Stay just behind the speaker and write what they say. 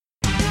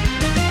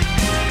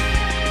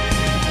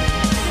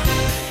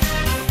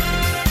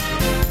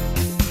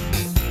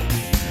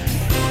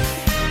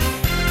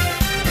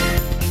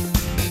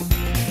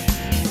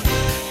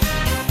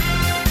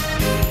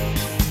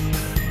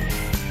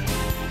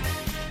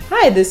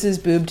Hi, this is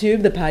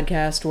BoobTube, the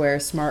podcast where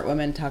smart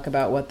women talk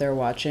about what they're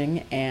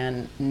watching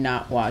and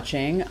not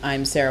watching.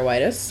 I'm Sarah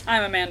Whitus.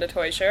 I'm Amanda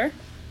Teuscher.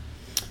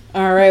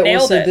 All right,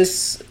 Nailed it.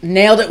 This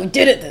nailed it. We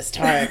did it this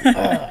time.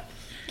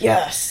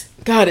 Yes.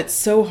 God, it's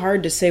so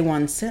hard to say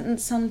one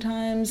sentence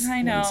sometimes.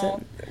 I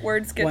know.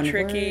 Words get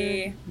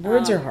tricky.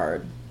 Words are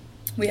hard.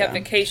 We have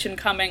vacation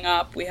coming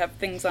up. We have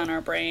things on our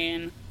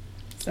brain.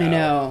 So. I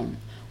know.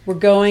 We're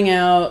going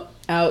out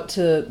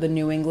to the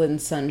New England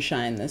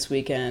sunshine this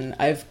weekend.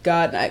 I've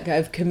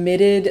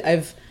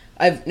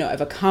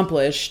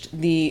accomplished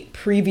the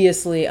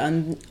previously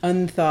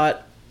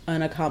unthought,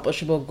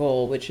 unaccomplishable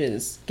goal, which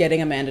is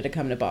getting Amanda to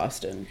come to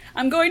Boston.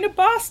 I'm going to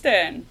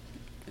Boston.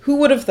 Who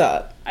would have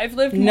thought? I've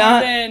lived more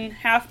than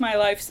half my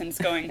life since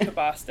going to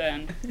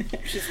Boston.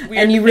 Which is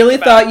weird. And you really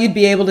thought you'd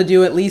be able to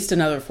do at least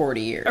another 40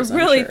 years. I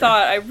really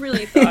thought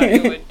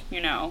it would,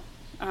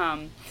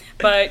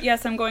 But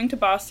yes, I'm going to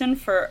Boston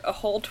for a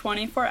whole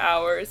 24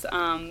 hours.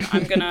 I'm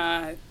going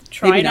to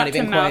try not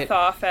to mouth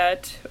off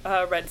at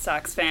Red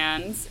Sox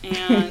fans.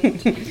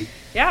 And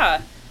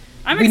yeah,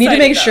 I'm excited. We need to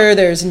make sure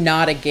there's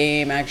not a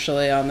game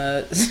actually on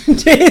the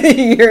day that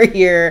you're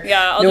here.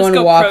 Yeah, I'll no just one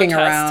go walking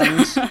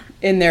protest. around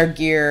in their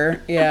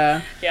gear.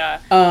 Yeah.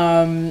 Yeah.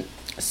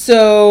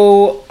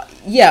 So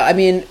yeah, I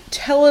mean,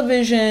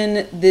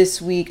 television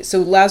this week. So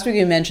last week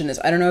we mentioned this.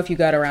 I don't know if you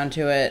got around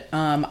to it.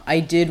 I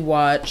did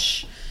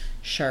watch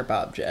Sharp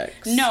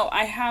Objects. No,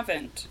 I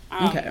haven't.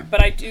 Okay.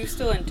 But I do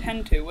still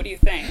intend to. What do you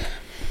think?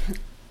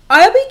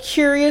 I'll be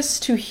curious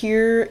to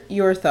hear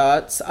your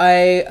thoughts.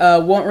 I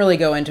won't really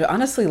go into it.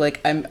 Honestly,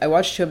 I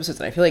watched 2 episodes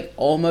and I feel like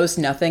almost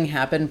nothing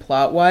happened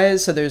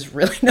plot-wise, so there's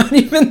really not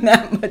even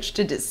that much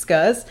to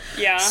discuss.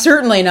 Yeah.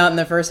 Certainly not in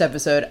the first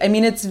episode. I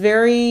mean, it's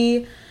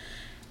very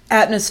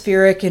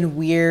atmospheric and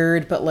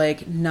weird, but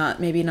not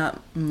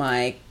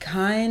my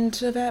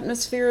kind of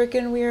atmospheric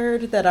and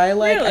weird that I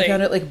like. Really? I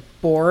found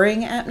it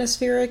boring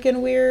atmospheric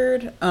and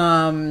weird.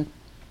 I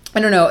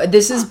don't know.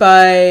 This is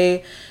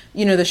by...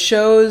 the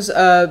show's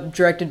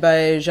directed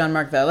by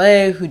Jean-Marc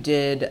Vallée, who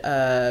did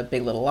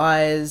Big Little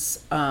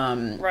Lies.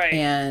 Right.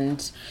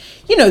 And,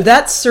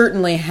 that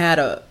certainly had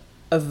a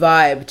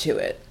vibe to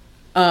it.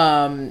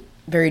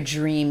 Very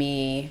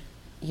dreamy,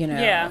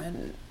 Yeah.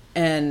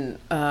 and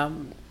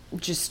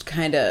just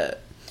kind of,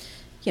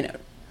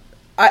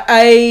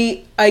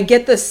 I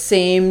get the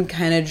same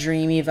kind of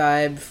dreamy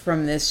vibe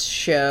from this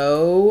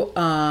show,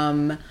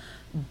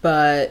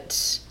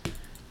 but...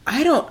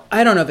 I don't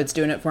know if it's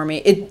doing it for me.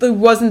 It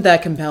wasn't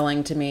that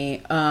compelling to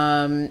me.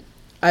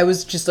 I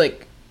was just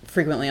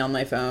frequently on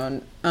my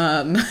phone.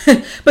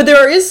 But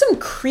there is some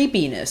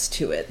creepiness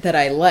to it that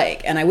I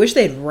like, and I wish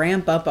they'd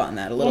ramp up on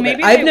that a little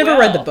bit. I've never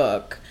read the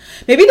book.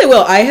 Maybe they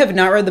will. I have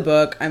not read the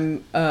book. I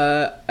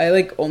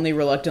only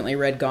reluctantly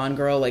read Gone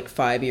Girl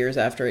 5 years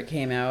after it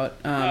came out.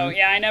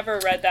 I never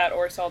read that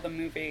or saw the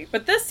movie.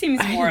 But this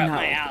seems more up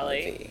my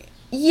alley.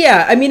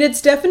 Yeah, I mean, it's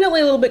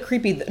definitely a little bit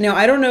creepy. Now,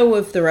 I don't know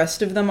if the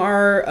rest of them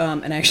are,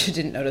 and I actually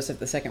didn't notice if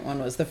the second one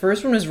was. The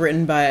first one was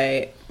written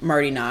by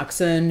Marty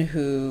Noxon,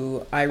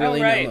 who I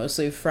really know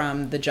mostly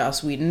from the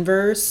Joss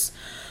Whedon-verse.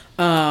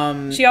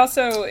 She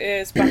also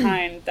is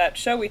behind that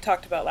show we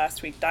talked about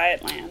last week,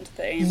 Dietland,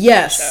 the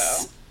AMC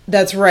show.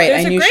 That's right.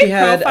 There's I knew a great she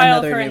had profile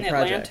another of her new in the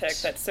project. Atlantic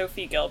that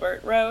Sophie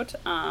Gilbert wrote.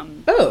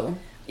 Oh.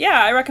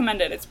 Yeah, I recommend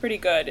it. It's pretty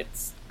good.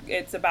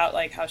 It's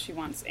about how she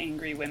wants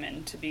angry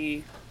women to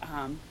be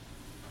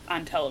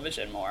on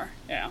television more.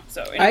 Yeah.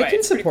 So anyway, I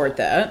can support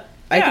that.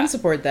 I can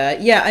support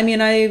that. Yeah, I mean,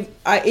 I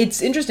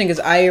it's interesting because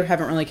I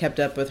haven't really kept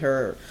up with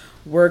her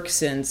work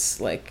since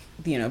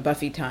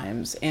Buffy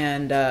times,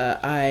 and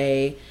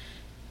this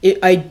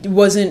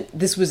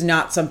was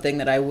not something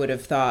that I would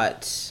have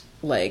thought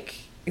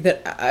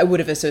that I would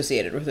have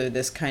associated with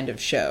this kind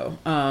of show,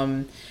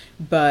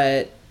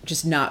 but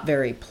just not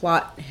very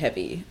plot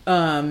heavy.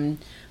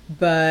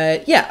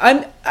 But yeah,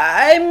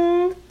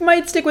 I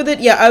might stick with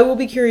it. Yeah, I will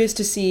be curious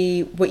to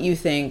see what you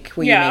think.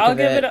 What you make of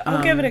it.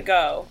 I'll give it a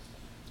go.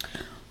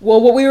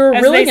 Well, what we were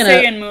really gonna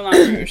say in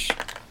Moulin Rouge.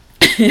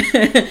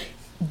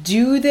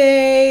 Do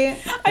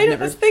they? I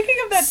was thinking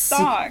of that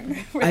song.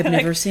 I've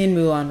never seen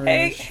Moulin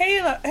Rouge.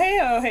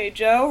 Hey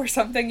Joe, or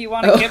something. You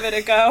want to give it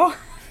a go?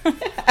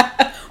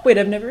 Wait,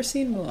 I've never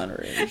seen Moulin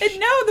Rouge.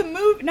 No, the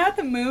movie, not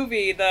the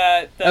movie.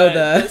 The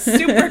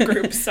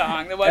supergroup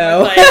song, the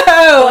one with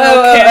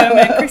Kim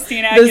and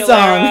Christina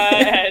Aguilera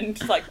and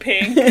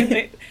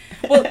Pink.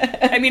 Well,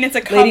 I mean, it's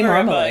a cover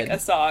of a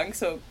song,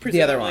 so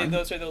presumably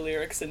those are the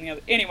lyrics in the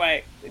other.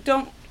 Anyway,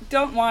 don't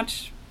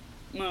watch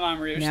Moulin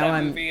Rouge.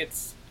 Movie,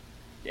 it's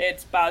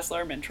Baz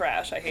Luhrmann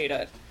trash. I hate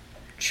it.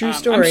 True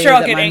story. I'm sure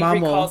I'll get angry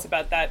calls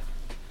about that.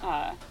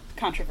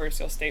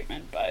 Controversial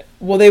statement, but...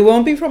 Well, they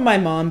won't be from my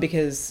mom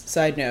because,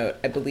 side note,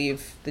 I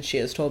believe that she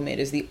has told me it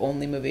is the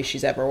only movie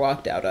she's ever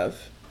walked out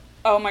of.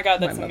 Oh my god,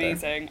 that's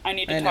amazing. I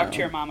need to talk to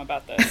your mom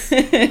about this.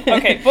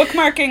 Okay,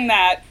 bookmarking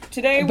that.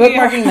 Today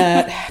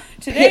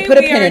put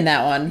a pin in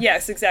that one.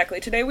 Yes, exactly.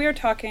 Today we are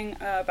talking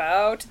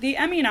about the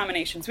Emmy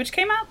nominations, which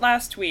came out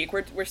last week.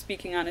 We're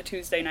speaking on a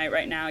Tuesday night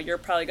right now. You're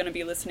probably going to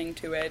be listening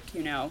to it,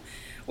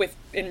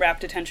 in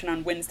rapt attention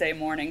on Wednesday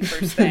morning,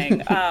 first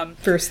thing.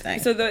 First thing.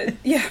 So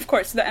of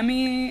course, the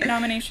Emmy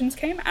nominations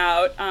came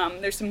out.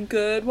 There's some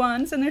good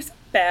ones and there's some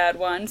bad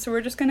ones. So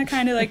we're just going to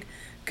kind of like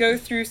go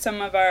through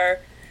some of our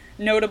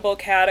notable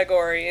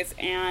categories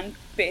and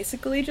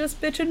basically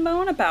just bitch and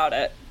moan about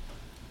it.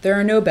 There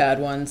are no bad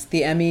ones.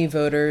 The Emmy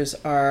voters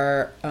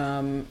are,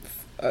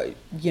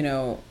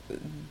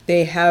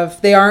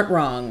 they aren't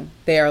wrong.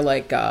 They are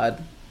like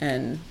God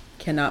and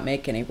cannot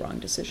make any wrong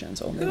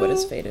decisions, only what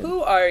is fated.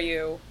 Who are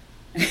you?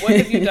 And what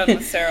have you done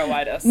with Sarah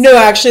Widas? No,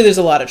 actually, there's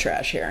a lot of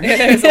trash here.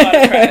 There's a lot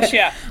of trash,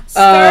 yeah.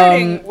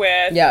 Starting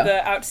with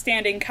the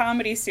outstanding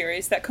comedy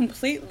series that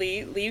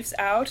completely leaves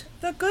out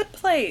The Good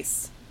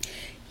Place.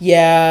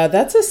 Yeah,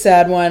 that's a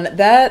sad one.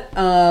 That,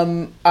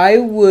 I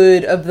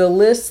would, of the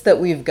list that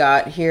we've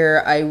got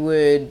here, I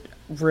would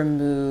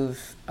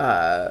remove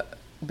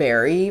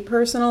Barry,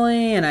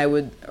 personally, and I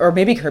would, or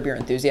maybe Curb Your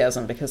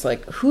Enthusiasm, because,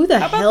 like, who the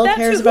hell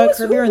cares about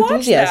Curb Your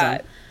Enthusiasm?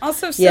 That?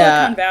 Also,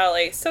 Silicon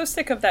Valley. So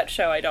sick of that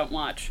show, I don't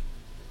watch.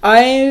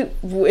 I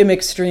am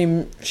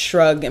extreme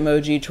shrug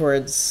emoji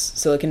towards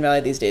Silicon Valley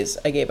these days.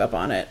 I gave up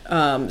on it.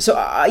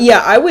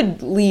 I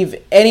would leave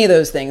any of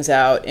those things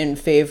out in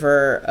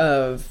favor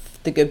of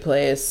The Good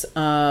Place.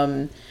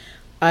 I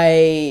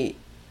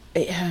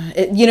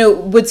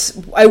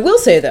will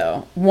say,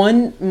 though,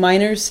 one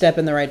minor step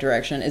in the right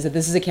direction is that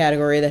this is a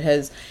category that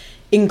has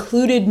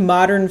included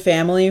Modern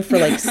Family for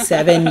like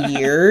 7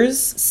 years.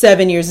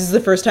 7 years. This is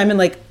the first time in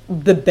like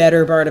the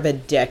better part of a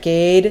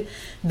decade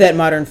that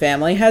Modern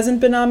Family hasn't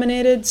been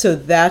nominated. So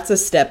that's a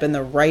step in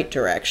the right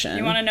direction.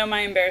 You want to know my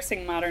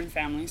embarrassing Modern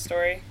Family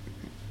story?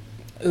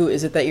 Ooh,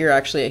 is it that you're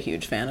actually a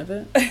huge fan of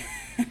it?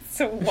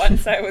 So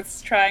once I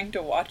was trying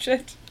to watch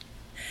it,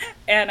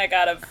 and I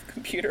got a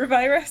computer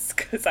virus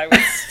because I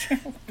was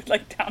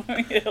like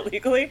downloading it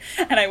illegally,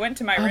 and I went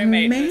to my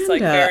roommate who's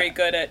like very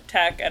good at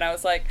tech, and I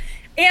was like,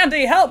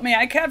 Andy, help me,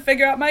 I can't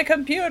figure out my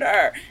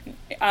computer.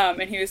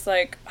 And he was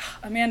like,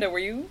 Amanda, were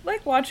you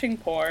like watching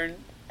porn?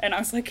 And I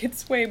was like,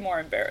 it's way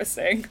more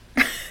embarrassing.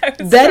 I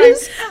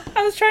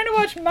was trying to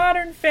watch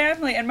Modern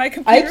Family, and my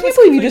computer I can't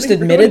believe you just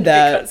admitted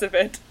that because of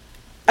it.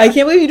 I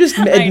can't believe you just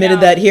admitted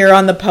that here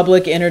on the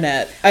public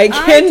internet. I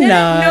didn't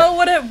know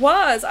what it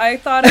was. I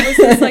thought it was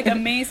this like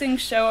amazing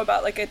show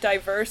about like a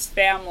diverse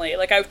family.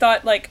 Like I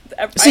thought like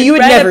so you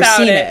had never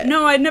seen it.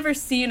 No, I'd never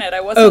seen it.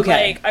 I wasn't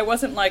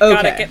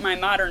gotta get my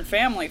Modern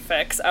Family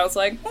fix. I was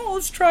like, oh,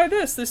 let's try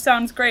this. This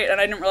sounds great. And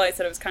I didn't realize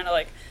that it was kind of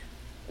like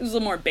it was a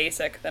little more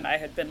basic than I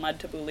had been led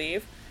to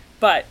believe.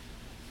 But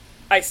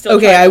I still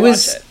tried to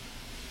watch it.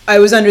 I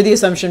was under the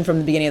assumption from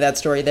the beginning of that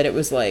story that it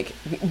was like,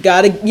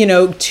 gotta,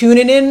 tune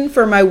it in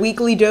for my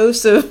weekly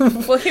dose of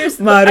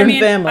Modern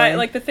Family.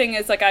 Like, the thing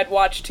is, like, I'd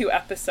watch 2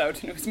 episodes,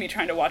 and it was me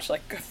trying to watch,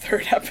 like, a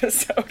 3rd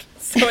episode.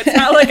 So it's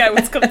not like I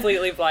was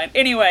completely blind.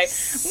 Anyway,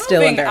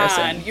 still moving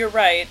on, you're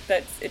right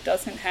that it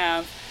doesn't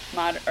have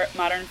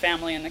Modern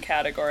Family in the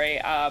category.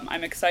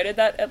 I'm excited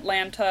that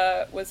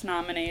Atlanta was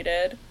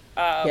nominated.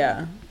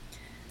 I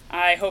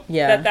hope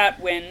that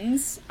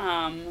wins.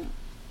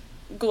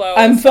 Glow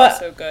is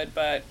also good,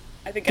 but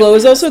I think Glow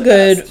is also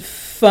good.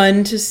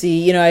 Fun to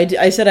see.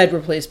 I said I'd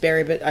replace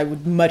Barry, but I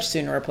would much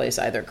sooner replace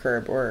either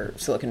Curb or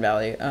Silicon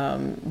Valley.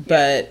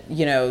 But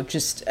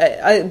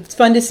it's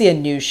fun to see a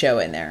new show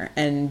in there.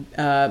 And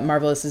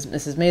Marvelous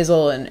Mrs.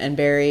 Maisel and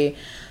Barry.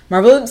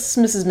 Marvelous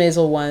Mrs.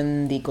 Maisel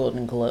won the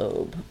Golden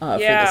Globe for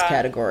this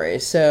category,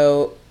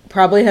 so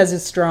probably has a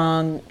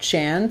strong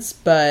chance.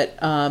 But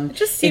it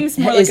just seems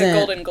more like a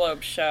Golden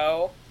Globe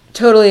show.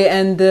 Totally,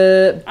 and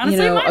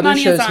honestly, my other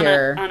money shows is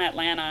here on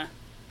Atlanta.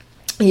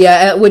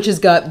 Yeah, which has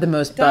got the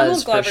most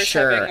buzz for Glover's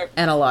sure,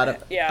 and a lot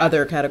of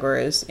other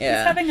categories. Yeah,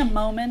 he's having a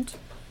moment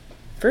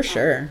for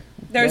sure.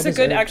 There's a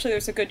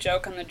good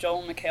joke on the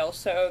Joel McHale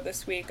show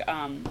this week,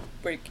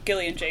 where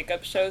Gillian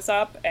Jacobs shows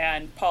up,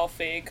 and Paul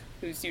Feig,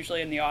 who's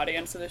usually in the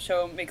audience of the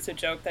show, makes a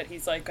joke that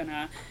he's like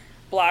gonna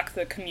block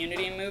the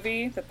Community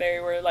movie that they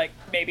were like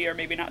maybe or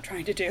maybe not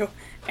trying to do,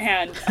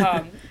 and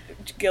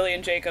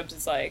Gillian Jacobs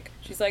is like,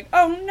 she's like,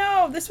 oh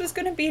no, this was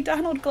going to be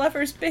Donald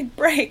Glover's big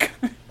break.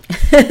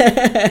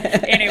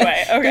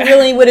 Anyway, okay. We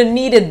really would have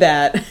needed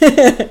that.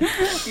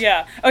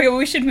 Yeah. Okay, well,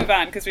 we should move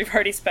on because we've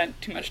already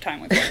spent too much time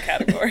with one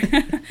category.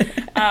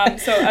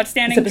 So,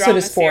 Outstanding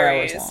Drama Series. 4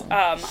 hours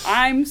long.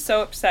 I'm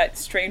so upset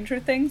Stranger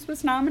Things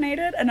was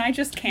nominated, and I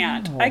just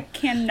can't. I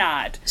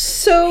cannot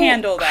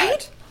handle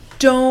that.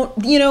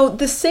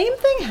 The same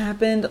thing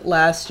happened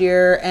last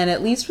year, and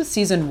at least with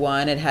season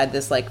 1 it had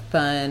this like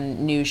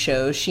fun new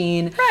show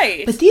sheen,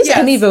 right? But these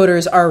Emmy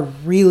voters are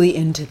really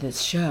into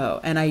this show,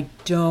 and it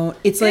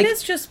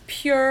is just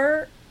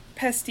pure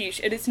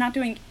pastiche. It is not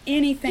doing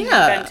anything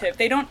inventive.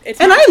 They don't.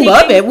 I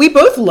love it. We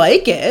both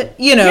like it.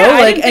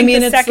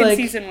 The second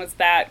season was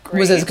that great.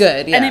 Was as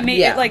good. Yeah, and it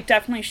made it like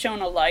definitely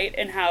shone a light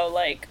in how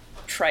like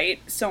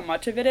trite so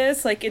much of it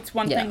is. Like it's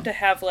one thing to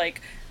have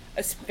like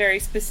a very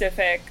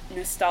specific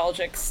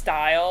nostalgic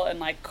style and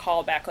like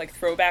callback, like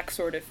throwback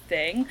sort of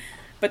thing,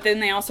 but then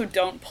they also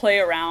don't play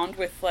around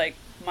with like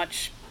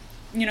much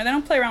they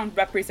don't play around with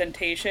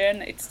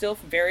representation. It's still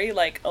very,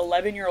 like,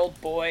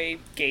 11-year-old boy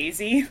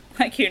gazy,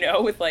 like,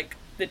 with, like,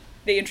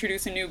 they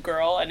introduce a new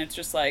girl, and it's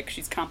just, like,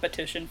 she's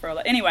competition for...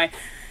 Anyway,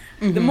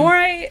 the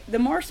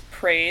more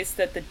praise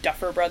that the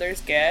Duffer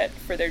Brothers get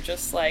for their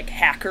just, like,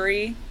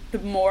 hackery, the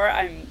more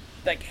I'm,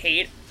 like,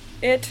 hate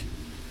it.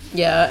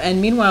 Yeah,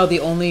 and meanwhile,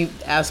 the only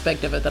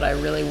aspect of it that I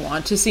really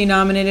want to see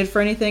nominated for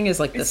anything is,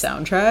 like, the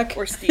soundtrack.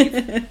 Or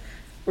Steve.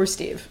 Or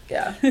Steve,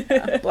 yeah.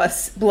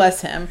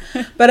 Bless him.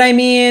 But I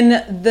mean,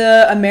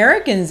 the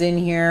Americans in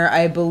here,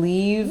 I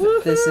believe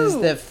this is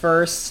the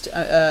first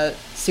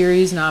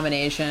series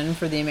nomination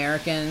for the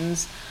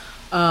Americans.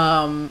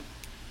 I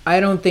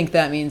don't think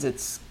that means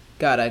it's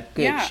got a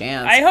good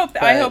chance. I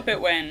hope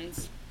it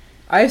wins.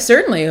 I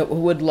certainly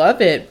would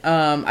love it.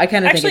 I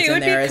kind of think it's in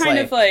there as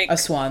like a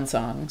swan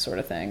song sort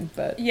of thing.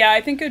 But yeah,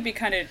 I think it would be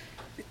kind of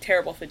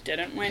terrible if it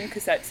didn't win,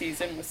 because that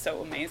season was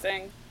so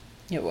amazing.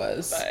 It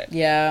was. But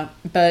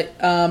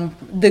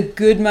the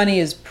good money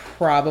is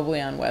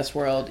probably on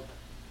Westworld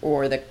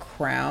or The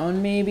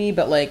Crown, maybe.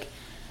 But, like,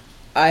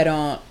 I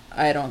don't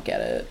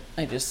get it.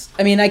 I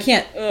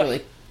can't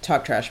really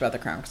talk trash about The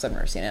Crown because I've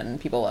never seen it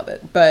and people love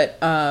it. But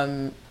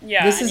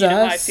This Is Us.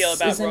 How I feel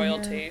about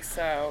royalty,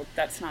 so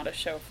that's not a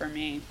show for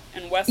me.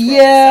 And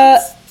Westworld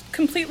sounds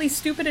completely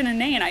stupid and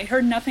inane. I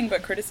heard nothing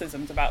but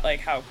criticisms about, like,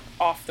 how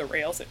off the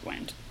rails it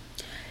went.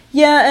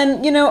 Yeah,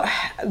 and, a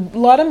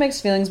lot of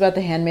mixed feelings about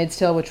The Handmaid's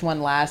Tale, which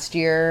won last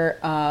year,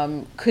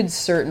 could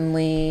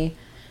certainly,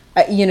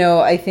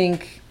 I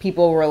think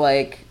people were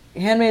like,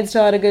 Handmaid's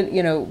Tale had a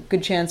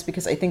good chance,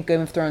 because I think Game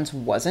of Thrones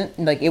wasn't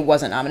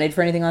nominated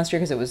for anything last year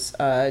because it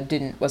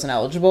wasn't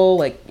eligible,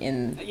 like,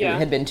 it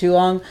had been too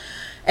long.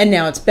 And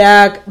now it's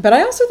back. But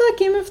I also thought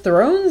Game of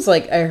Thrones,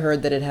 like, I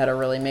heard that it had a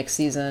really mixed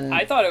season.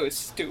 I thought it was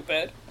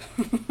stupid.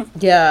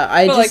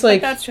 Yeah, but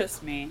that's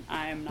just me.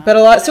 I'm not. But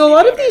a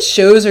lot of these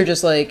shows are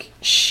just like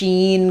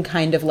sheen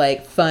kind of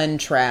like fun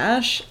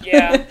trash.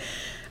 Yeah.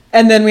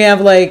 And then we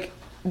have like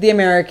The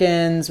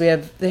Americans, we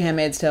have The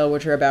Handmaid's Tale,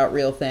 which are about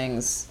real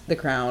things, The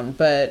Crown,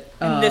 but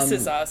and This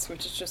Is Us,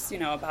 which is just,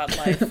 about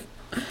life.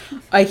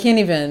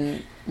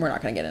 We're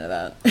not going to get into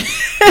that.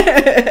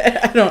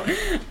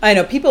 I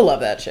know people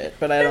love that shit,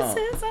 but I don't.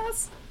 This is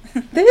us.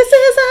 This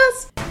is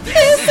us.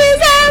 This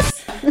is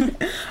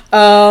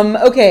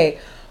us. Okay.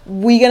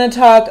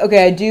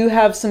 I do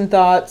have some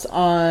thoughts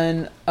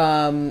on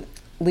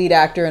lead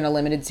actor in a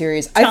limited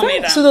series. Tell me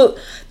that. So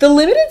the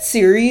limited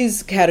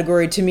series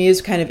category to me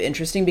is kind of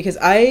interesting because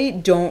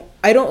I don't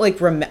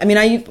like remember. I mean,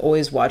 I've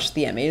always watched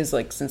the Emmys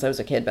like since I was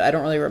a kid, but I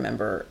don't really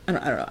remember. I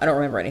don't know. I don't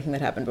remember anything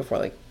that happened before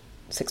like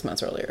 6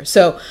 months earlier.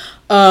 So,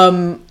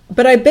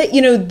 but I bet,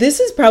 this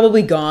is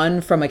probably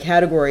gone from a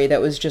category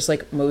that was just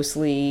like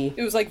mostly.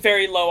 It was like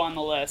very low on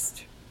the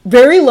list.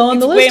 Very low on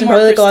the list, and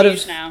probably like a lot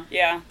of now.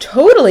 Yeah,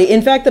 totally.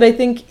 In fact, that I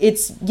think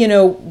it's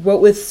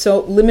what with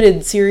so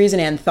limited series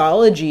and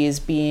anthologies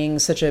being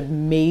such a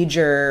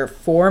major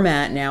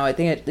format now, I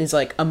think it is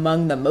like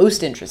among the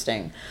most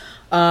interesting.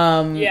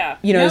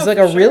 It's like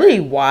a really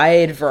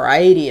wide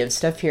variety of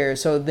stuff here.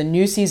 So the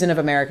new season of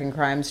American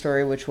Crime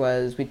Story, which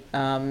was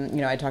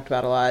I talked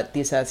about a lot, the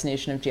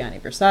assassination of Gianni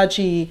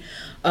Versace.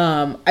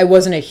 I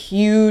wasn't a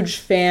huge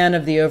fan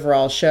of the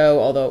overall show,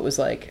 although it was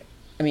like,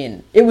 I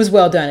mean, it was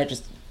well done. It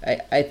just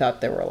I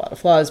thought there were a lot of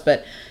flaws,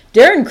 but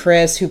Darren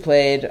Criss, who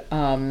played,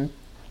 what's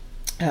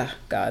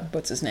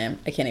his name?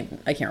 I can't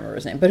remember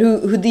his name, but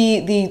who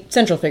the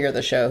central figure of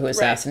the show who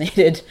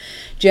assassinated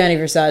Gianni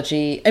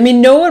Versace. I mean,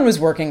 no one was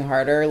working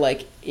harder,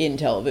 like, in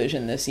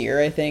television this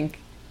year, I think,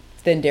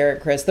 than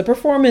Darren Criss. The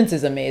performance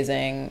is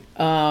amazing.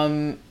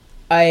 I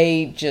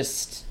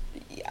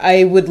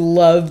would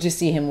love to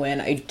see him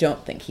win. I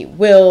don't think he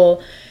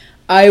will.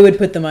 I would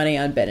put the money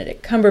on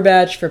Benedict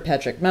Cumberbatch for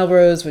Patrick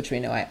Melrose, which we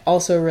know I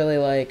also really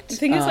liked. The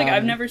thing is, like,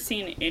 I've never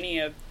seen any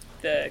of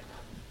the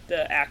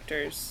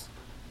actors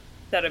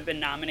that have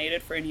been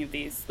nominated for any of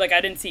these. Like, I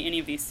didn't see any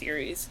of these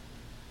series.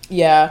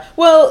 Yeah.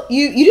 Well,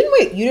 you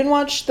didn't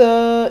watch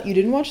the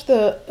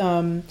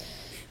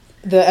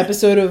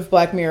episode of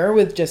Black Mirror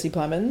with Jesse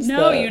Plemons?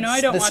 No,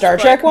 I don't watch Star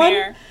Black Trek one?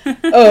 Mirror.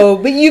 Oh,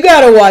 but you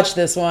gotta watch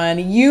this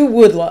one. You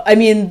would I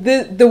mean,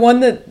 the one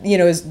that,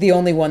 is the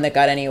only one that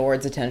got any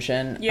awards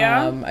attention,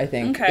 I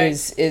think,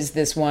 is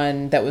this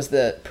one that was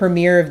the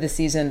premiere of the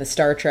season, the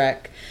Star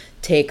Trek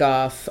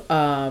takeoff,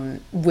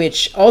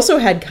 which also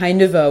had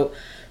kind of a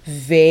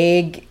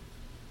vague,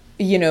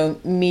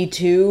 Me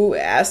Too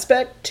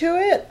aspect to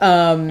it.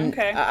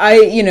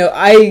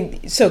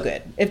 So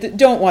good.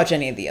 Don't watch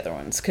any of the other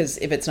ones, because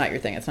if it's not your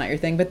thing, it's not your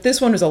thing. But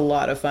this one was a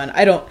lot of fun.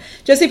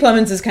 Jesse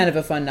Plemons is kind of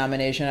a fun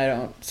nomination.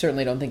 I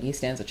certainly don't think he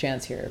stands a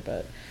chance here,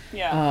 but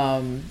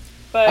yeah.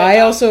 But I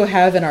also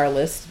have in our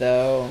list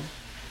though,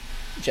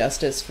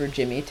 Justice for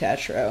Jimmy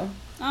Tatro.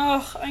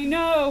 Oh, I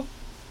know.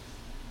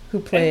 Who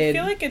played? I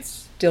feel like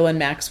it's Dylan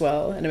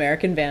Maxwell, an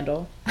American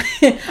Vandal. I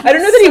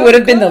don't know that he would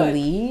have been the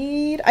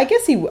lead. I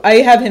guess I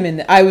have him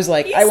in. I was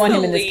like, I want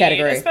him in this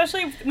category,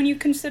 especially when you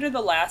consider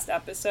the last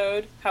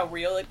episode, how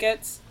real it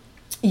gets.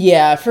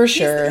 Yeah, for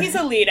sure. He's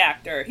a lead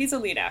actor.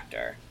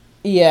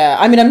 Yeah,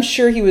 I mean, I'm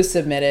sure he was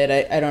submitted.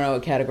 I don't know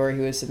what category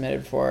he was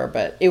submitted for,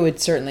 but it would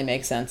certainly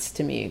make sense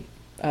to me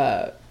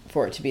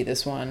for it to be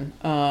this one.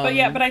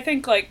 But I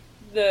think, like,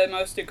 the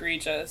most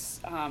egregious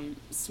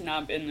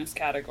snub in this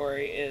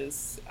category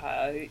is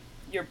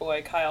your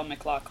boy Kyle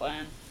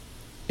MacLachlan.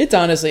 It's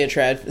honestly a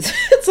tragedy.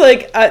 It's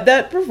like,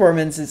 that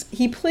performance is...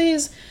 He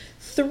plays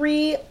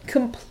 3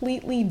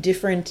 completely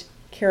different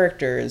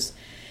characters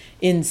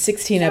in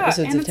 16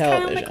 episodes of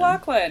television. It's Kyle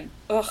MacLachlan.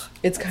 Ugh.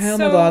 It's Kyle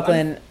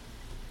MacLachlan.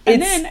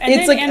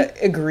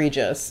 It's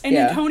egregious. And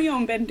Antonio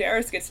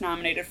Banderas gets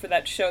nominated for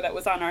that show that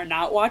was on our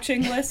not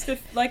watching list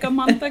like a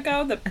month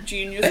ago, the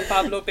Genius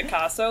Pablo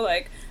Picasso.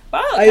 Like,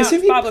 wow, I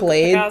assume he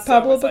played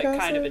Pablo was, Picasso. Like,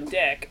 kind of a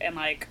dick, and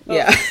like, ugh.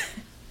 Yeah.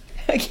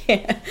 I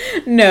can't.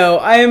 No,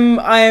 I'm.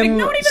 Like,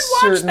 no one even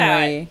watched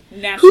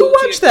that. Who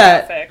watched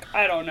that?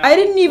 I don't know. I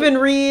didn't even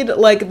read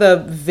like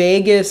the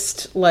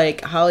vaguest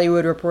like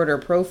Hollywood Reporter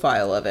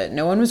profile of it.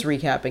 No one was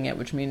recapping it,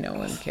 which means no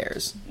one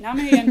cares.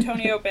 Nominate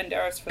Antonio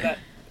Banderas for that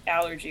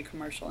allergy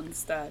commercial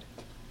instead.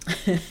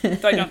 So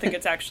I don't think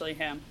it's actually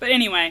him. But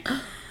anyway,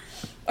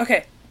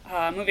 okay,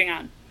 moving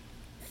on.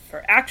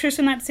 For actress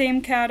in that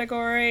same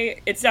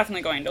category, it's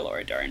definitely going to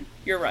Laura Dern.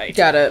 You're right.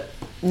 Got it.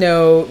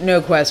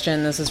 No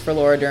question. This is for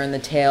Laura Dern, The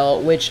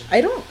Tale, which I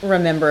don't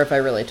remember if I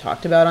really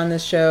talked about on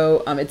this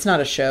show. It's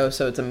not a show,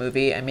 so it's a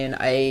movie. I mean,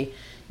 so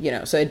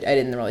I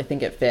didn't really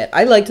think it fit.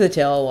 I liked The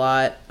Tale a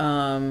lot.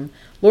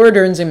 Laura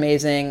Dern's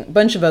amazing. A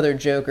bunch of other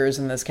jokers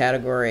in this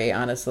category,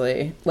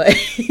 honestly.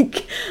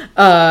 Like,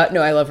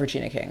 no, I love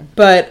Regina King.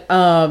 But,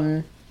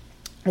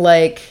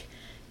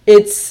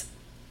 it's...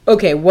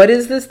 Okay, what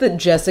is this that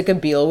Jessica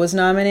Biel was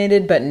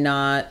nominated, but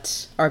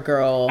not our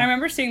girl? I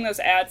remember seeing those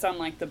ads on,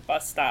 like, the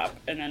bus stop,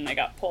 and then they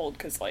got pulled,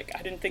 because, like,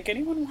 I didn't think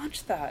anyone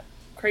watched that.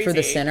 Crazy. For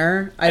The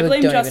Sinner? I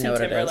blame don't Justin even know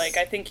what Timberlake. it is.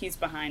 I think he's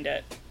behind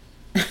it.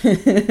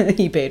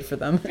 He paid for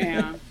them.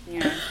 Yeah.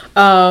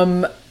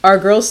 Our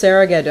girl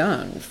Sarah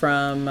Gadon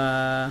from...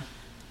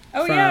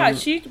 yeah,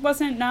 she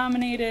wasn't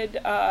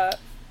nominated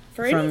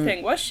for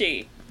anything, was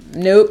she?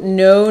 Nope,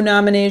 no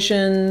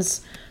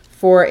nominations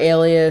for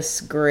Alias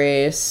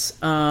Grace.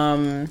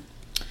 So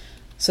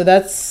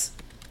that's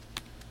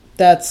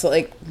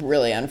like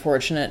really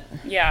unfortunate.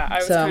 Yeah, I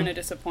was kind of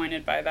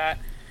disappointed by that.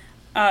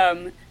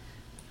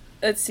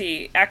 Let's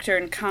see, actor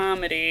in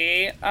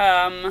comedy.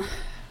 I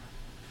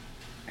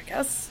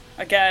guess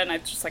again,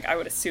 I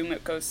would assume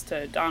it goes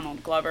to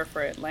Donald Glover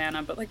for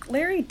Atlanta, but like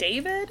Larry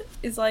David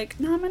is like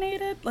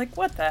nominated. Like,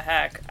 what the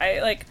heck?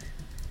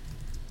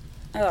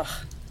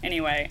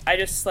 Anyway, I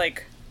just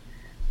like.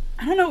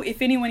 I don't know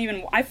if anyone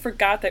even... I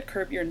forgot that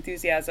Curb Your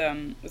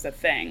Enthusiasm was a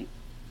thing.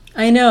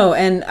 I know,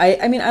 and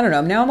I mean, I don't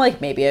know. Now I'm like,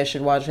 maybe I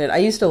should watch it. I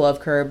used to love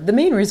Curb. The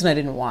main reason I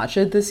didn't watch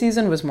it this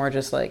season was more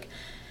just like...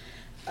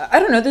 I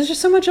don't know, there's just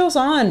so much else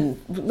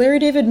on. Larry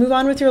David, move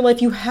on with your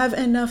life. You have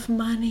enough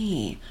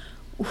money.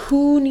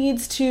 Who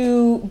needs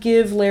to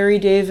give Larry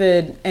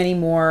David any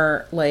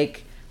more,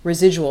 like,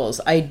 residuals?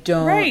 I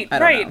don't know.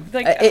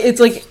 Like, it's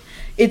like...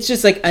 It's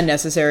just like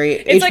unnecessary.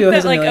 It's HBO like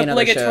has that, a million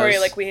like obligatory. other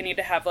shows. Like we need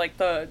to have like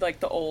the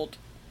old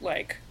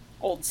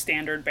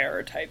standard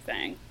bearer type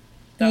thing.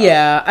 So.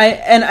 Yeah,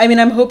 I mean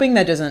I'm hoping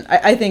that doesn't.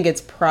 I think it's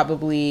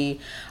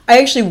probably.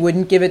 I actually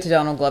wouldn't give it to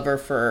Donald Glover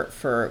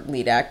for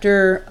lead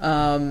actor.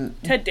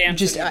 Ted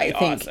Danson would be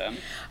awesome.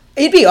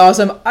 It'd be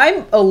awesome.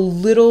 I'm a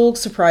little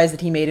surprised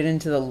that he made it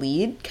into the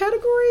lead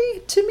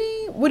category. To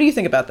me, what do you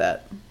think about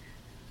that?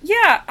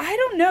 Yeah, I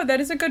don't know.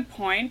 That is a good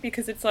point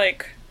because it's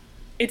like.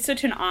 It's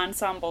such an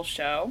ensemble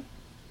show.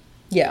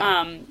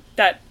 Yeah.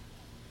 But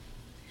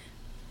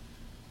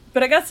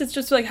I guess it's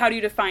just like, how do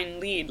you define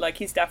lead? Like,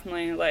 he's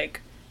definitely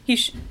like,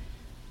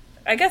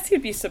 I guess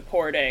he'd be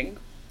supporting.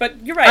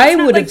 But you're right.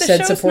 I would have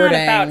said supporting.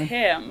 It's not about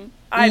him.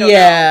 I don't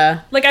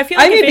know. Like, I feel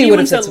like if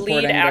anyone's a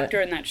lead actor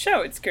in that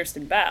show, it's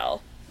Kirsten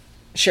Bell.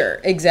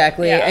 Sure,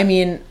 exactly. Yeah. I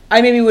mean,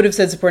 I maybe would have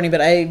said supporting,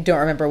 but I don't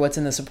remember what's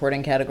in the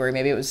supporting category.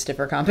 Maybe it was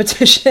stiffer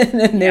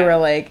competition, and they were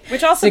like,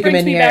 which also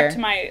brings me back to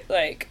my,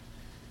 like...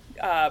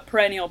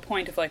 perennial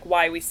point of like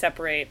why we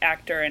separate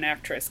actor and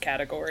actress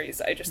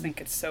categories. I just think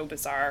it's so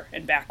bizarre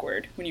and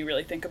backward when you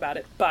really think about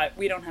it, but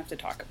we don't have to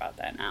talk about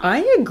that now.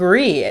 I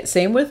agree.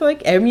 Same with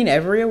like, I mean,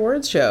 every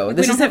awards show. Like,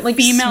 this isn't like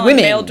female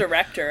swimming. and male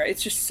director.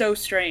 It's just so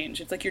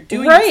strange. It's like you're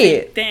doing the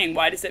same thing.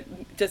 Why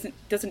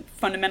doesn't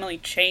fundamentally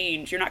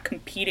change? You're not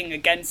competing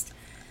against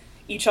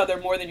each other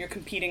more than you're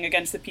competing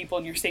against the people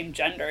in your same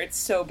gender. It's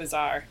so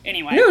bizarre.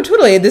 Anyway. No,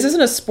 totally. This isn't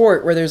a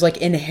sport where there's like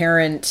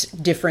inherent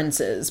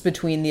differences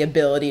between the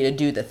ability to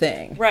do the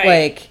thing. Right.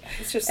 Like,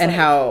 it's just and like,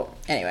 how,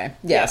 anyway,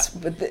 yes.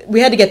 Yeah. But we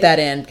had to get that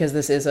in because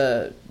this is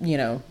a,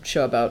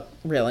 show about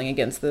railing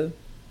against the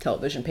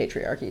television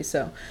patriarchy.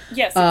 So.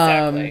 Yes,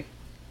 exactly.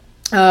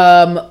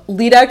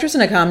 Lead actress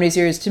in a comedy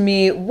series, to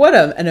me, what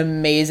an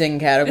amazing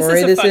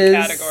category this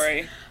is.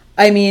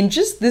 I mean,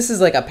 just this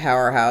is like a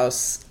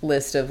powerhouse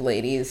list of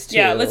ladies, too.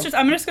 Yeah,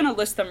 I'm just going to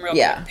list them real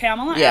quick.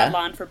 Pamela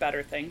Adlon for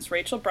Better Things,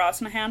 Rachel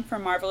Brosnahan for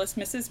Marvelous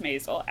Mrs.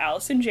 Maisel,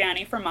 Allison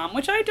Janney for Mom,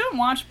 which I don't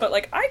watch, but,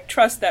 like, I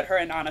trust that her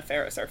and Anna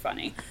Faris are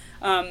funny.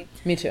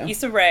 Me too.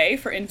 Issa Rae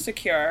for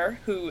Insecure,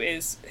 who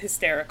is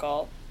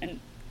hysterical and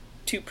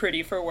too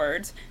pretty for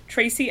words.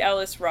 Tracy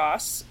Ellis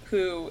Ross,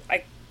 who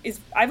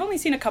I've only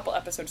seen a couple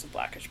episodes of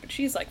Blackish, but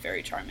she's, like,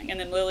 very charming. And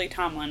then Lily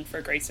Tomlin for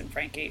Grace and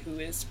Frankie, who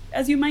is,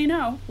 as you might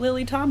know,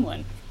 Lily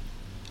Tomlin.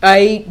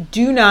 I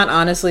do not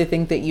honestly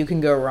think that you can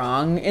go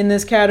wrong in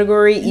this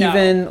category. No.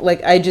 Even,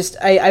 like, I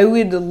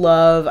would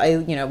love,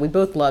 we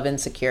both love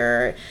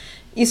Insecure.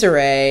 Issa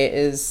Rae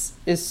is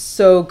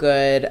so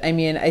good. I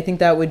mean, I think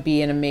that would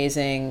be an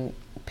amazing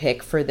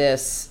pick for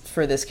this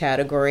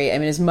category. I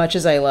mean, as much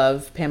as I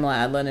love Pamela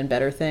Adlon and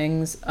Better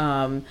Things,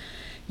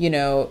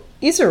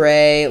 Issa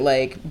Rae,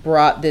 like,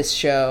 brought this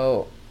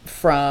show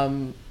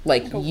from,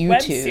 like YouTube.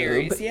 Web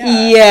series,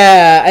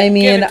 yeah. I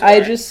mean,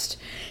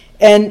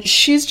 and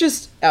she's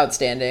just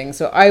outstanding.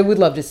 So I would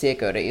love to see it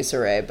go to Issa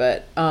Rae,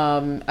 but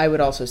I would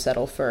also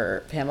settle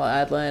for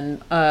Pamela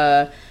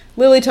Adlon.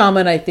 Lily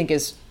Tomlin, I think,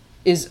 is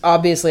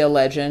obviously a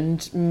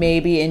legend.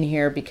 Maybe in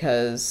here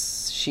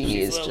because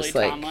she's just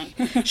like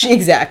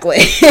exactly,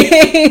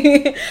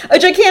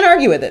 which I can't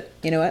argue with it.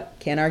 You know what?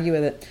 Can't argue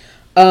with it.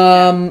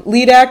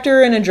 Lead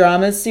actor in a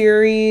drama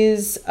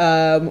series.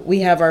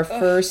 We have our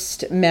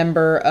first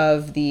member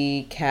of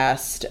the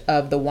cast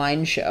of The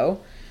Wine Show.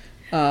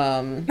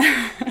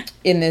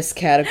 In this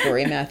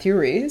category, Matthew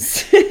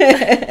Rhys.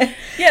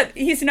 Yeah,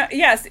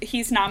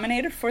 he's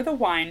nominated for The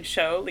Wine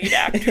Show, lead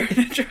actor in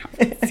a drama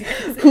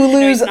series.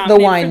 Hulu's The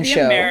Wine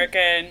Show.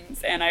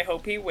 Americans, and I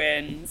hope he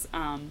wins.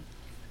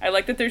 I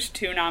like that there's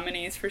 2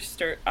 nominees for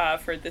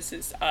This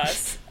Is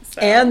Us. So.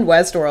 And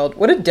Westworld.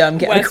 What a dumb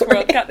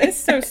category. Westworld, it's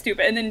so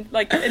stupid. And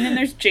then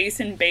there's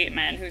Jason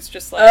Bateman, who's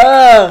just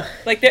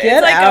like,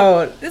 get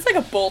out. It's like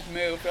a bold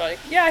move. Like,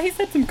 yeah, he's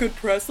had some good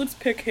press. Let's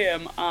pick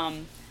him.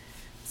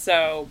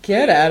 So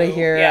get out of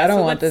here. Yeah, I don't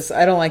want this.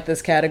 I don't like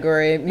this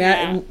category.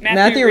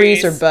 Matthew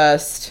Rhys or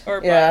bust.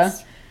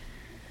 Bust.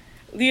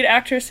 Lead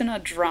actress in a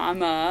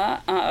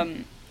drama.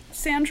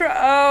 Sandra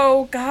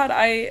Oh, God,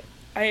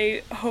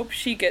 I hope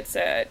she gets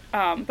it.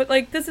 But,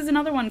 like, this is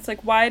another one. It's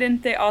like, why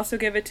didn't they also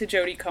give it to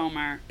Jodie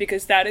Comer?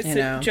 Because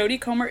Jodie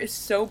Comer is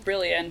so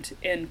brilliant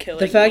in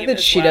Killing Eve. The fact that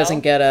she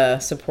doesn't get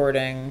a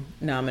supporting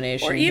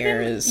nomination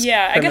here is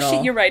criminal. I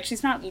guess you're right.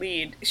 She's not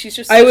lead. She's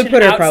just such an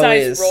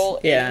outsized role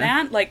in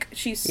that. Like,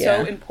 she's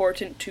so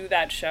important to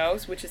that show,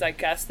 which is, I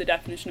guess, the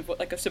definition of what,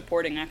 like, a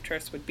supporting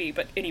actress would be.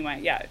 But anyway,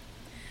 yeah.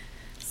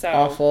 So.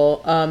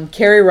 Awful.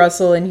 Kerry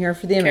Russell in here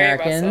for The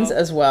Americans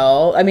as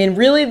well. I mean,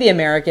 really, The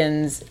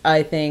Americans,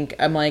 I think,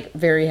 I'm, like,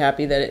 very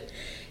happy that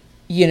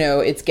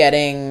it's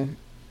getting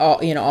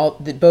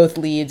both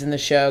leads in the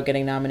show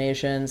getting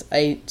nominations.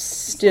 I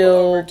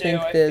still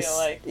think this,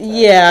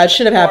 it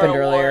should have happened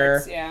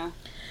earlier. Yeah.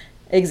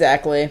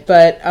 Exactly.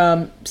 But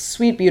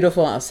Sweet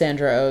Beautiful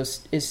Sandra Oh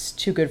is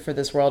too good for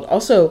this world.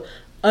 Also,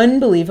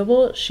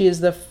 unbelievable. She is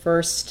the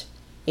first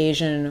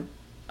Asian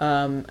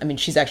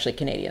she's actually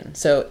Canadian,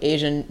 so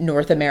Asian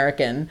North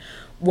American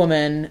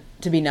woman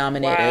to be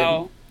nominated.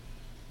 Wow.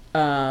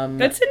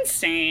 That's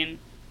insane.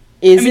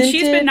 She's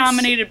been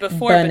nominated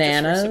before, but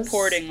just for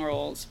supporting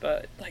roles,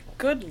 but, like,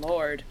 good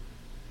Lord.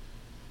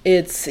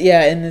 It's,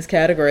 in this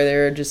category,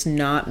 there are just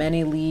not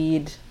many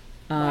leads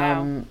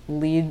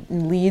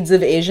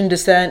of Asian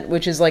descent,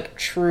 which is, like,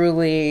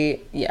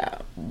 truly,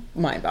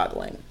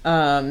 mind-boggling.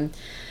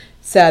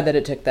 Sad that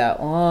it took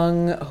that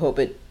long. Hope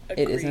it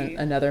isn't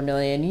another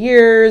million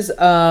years.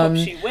 Hope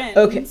she wins.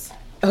 Okay.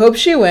 Hope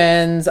she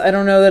wins. I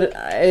don't know that...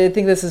 I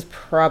think this is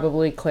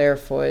probably Claire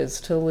Foy's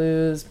to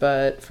lose,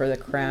 but for the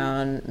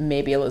crown,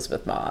 maybe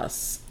Elizabeth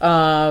Moss.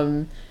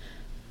 But...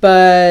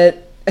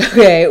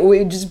 Okay,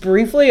 we just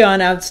briefly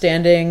on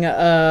Outstanding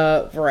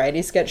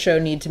Variety Sketch Show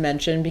need to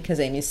mention, because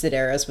Amy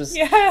Sedaris was...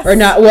 Yes! Or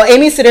not... Well,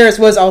 Amy Sedaris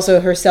was also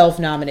herself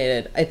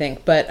nominated, I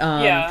think, but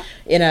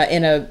in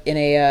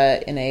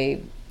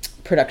a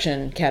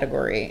production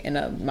category, in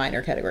a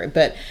minor category,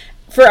 but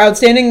for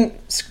outstanding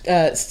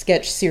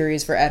sketch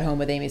series for At Home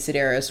with Amy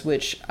Sedaris,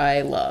 which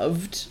I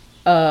loved.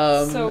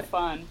 So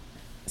fun.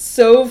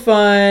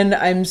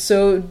 I'm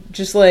so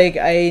just like,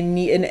 I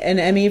need an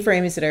Emmy for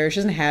Amy Sedaris. She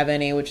doesn't have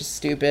any, which is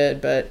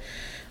stupid, but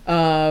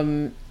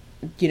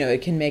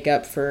it can make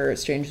up for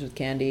Strangers with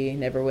Candy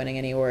never winning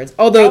any awards.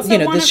 Although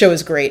this show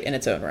is great in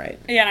its own right.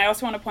 Yeah, and I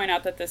also want to point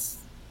out that this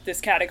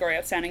category,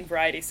 Outstanding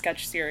Variety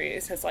Sketch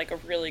Series, has, like, a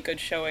really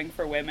good showing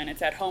for women.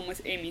 It's At Home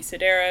with Amy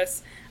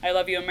Sedaris, I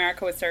Love You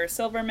America with Sarah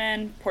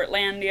Silverman,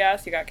 Portlandia,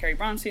 so you got Carrie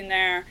Bronstein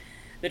there,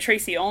 The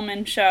Tracy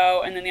Ullman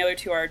Show, and then the other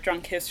two are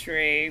Drunk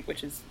History,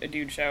 which is a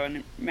dude show,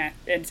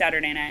 and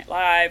Saturday Night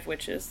Live,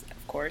 which is,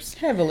 of course...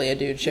 heavily a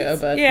dude show,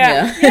 but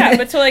yeah.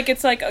 But so, like,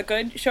 it's, like, a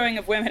good showing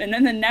of women. And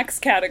then the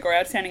next category,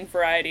 Outstanding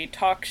Variety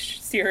Talk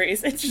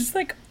Series, it's just,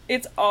 like...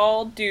 It's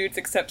all dudes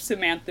except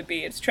Samantha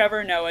Bee. It's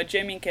Trevor Noah,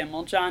 Jimmy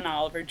Kimmel, John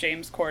Oliver,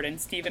 James Corden,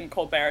 Stephen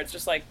Colbert. It's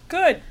just like,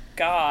 good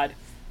God.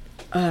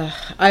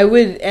 I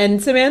would,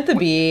 and Samantha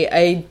Bee,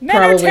 Men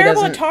probably are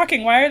terrible doesn't... at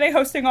talking. Why are they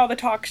hosting all the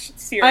talk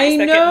series I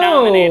that know. get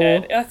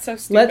nominated? That's so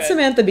stupid. Let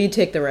Samantha Bee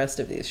take the rest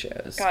of these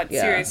shows. God,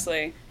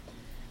 seriously.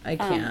 I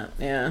can't.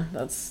 Yeah,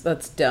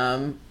 that's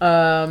dumb.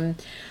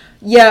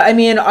 Yeah, I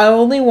mean, I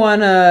only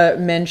want to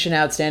mention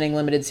Outstanding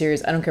Limited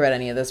Series. I don't care about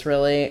any of this,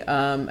 really.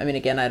 I mean,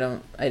 again, I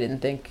didn't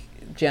think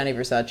Gianni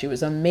Versace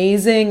was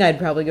amazing. I'd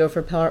probably go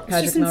for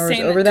Patrick Melrose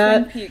over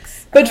that.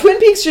 But Twin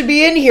Peaks should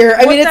be in here.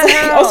 I mean, it's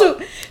like,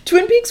 also,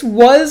 Twin Peaks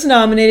was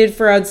nominated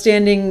for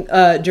Outstanding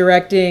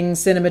Directing,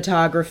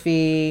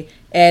 Cinematography,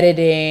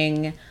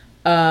 Editing,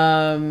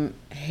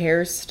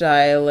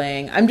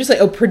 hairstyling. I'm just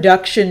like,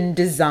 production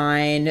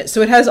design.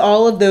 So it has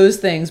all of those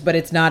things, but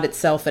it's not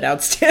itself an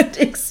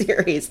outstanding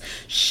series.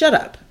 Shut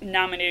up.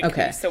 Nominated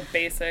can be so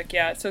basic.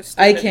 Yeah, it's so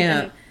stupid. I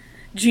can't. And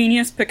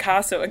Genius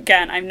Picasso.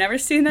 Again, I've never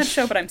seen that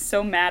show, but I'm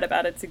so mad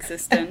about its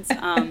existence.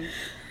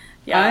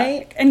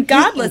 Yeah. And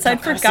Godless.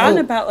 I'd forgotten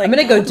about, like, I'm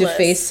going to go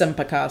deface some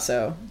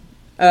Picasso.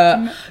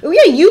 Oh,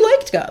 yeah, you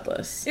liked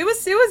Godless. It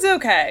was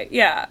okay.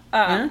 Yeah.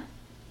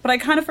 But I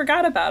kind of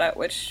forgot about it,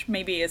 which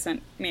maybe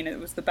isn't mean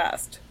it was the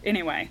best.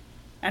 Anyway,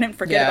 I didn't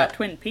forget about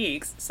Twin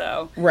Peaks,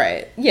 so...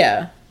 Right,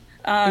 yeah.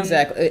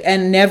 Exactly.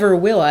 And never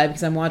will I,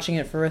 because I'm watching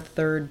it for a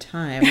third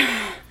time.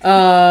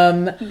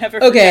 Never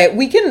forget. Okay,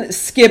 we can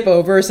skip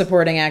over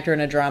supporting actor in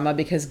a drama,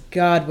 because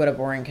God, what a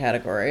boring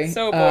category.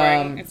 So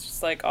boring. It's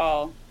just like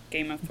all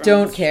Game of Thrones.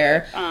 Don't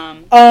care.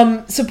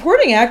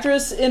 Supporting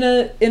actress in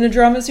a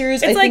drama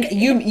series, I think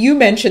you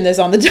mentioned this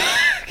on the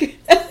doc.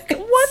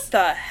 What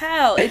the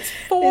hell? It's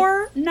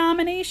 4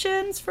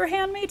 nominations for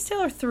Handmaid's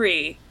Tale, or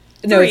 3?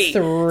 No, it's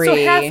 3. So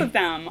half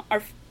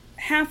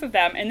of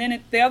them, and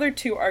then the other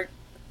 2 are.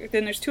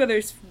 Then there's 2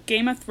 others: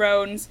 Game of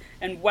Thrones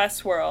and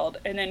Westworld,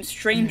 and then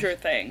Stranger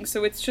Things.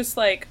 So it's just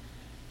like,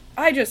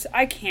 I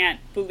can't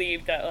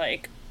believe that,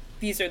 like,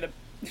 these are the.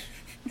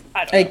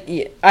 I don't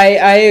know.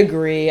 I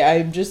agree.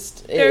 I'm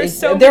just there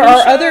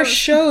are other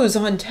shows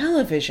on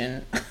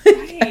television.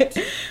 Right.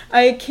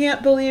 I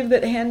can't believe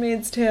that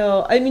Handmaid's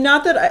Tale. I mean,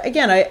 not that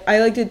I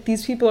liked it.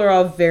 These people are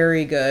all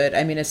very good.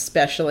 I mean,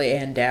 especially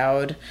Ann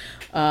Dowd,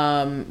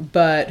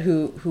 but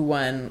who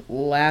won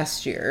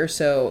last year.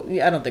 So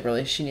I don't think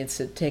really she needs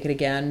to take it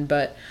again.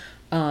 But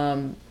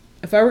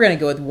if I were going to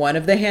go with one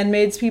of the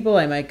Handmaid's people,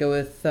 I might go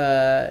with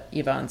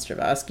Yvonne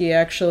Strahovski,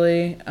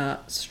 actually.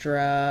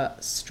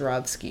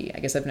 Strahovski. I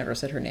guess I've never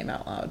said her name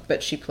out loud,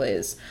 but she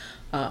plays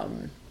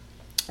the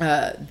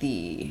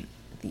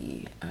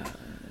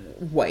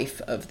wife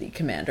of the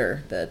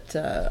commander that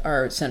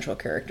our central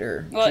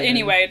character. Well,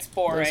 anyway, it's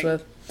boring.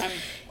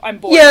 I'm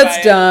bored. Yeah,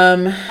 it's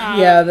dumb.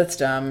 Yeah, that's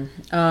dumb.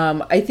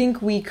 I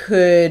think we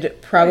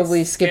could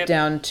probably skip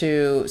down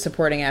to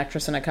supporting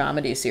actress in a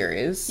comedy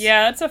series.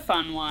 Yeah, that's a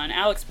fun one.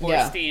 Alex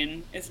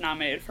Borstein is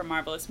nominated for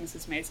Marvelous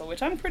Mrs. Maisel,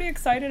 which I'm pretty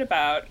excited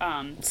about.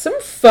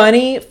 Some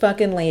funny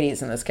fucking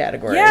ladies in this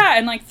category. Yeah,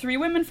 and like 3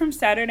 women from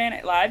Saturday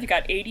Night Live. You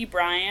got Adie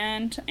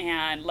Bryant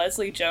and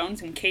Leslie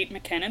Jones and Kate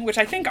McKinnon, which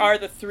I think are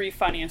the 3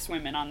 funniust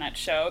women on that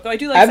show. Though I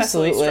do like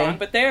Cecily Strong,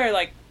 but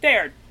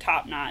they're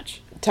top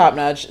notch. Top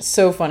notch.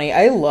 So funny.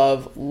 I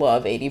love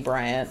Adie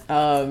Bryant.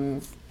 I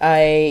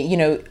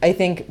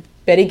think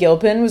Betty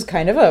Gilpin was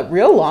kind of a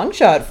real long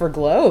shot for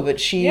Glow,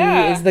 but she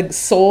is the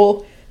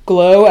sole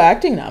Glow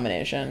acting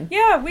nomination.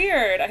 Yeah,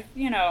 weird.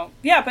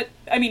 But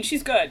I mean,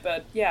 she's good,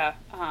 but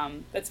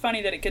it's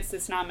funny that it gets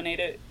this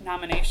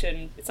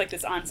nomination. It's like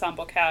this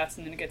ensemble cast,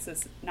 and then it gets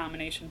this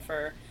nomination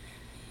for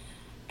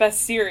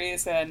Best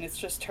Series, and it's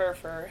just her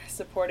for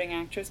supporting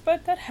actress,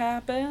 but that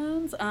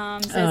happens.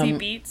 Zazie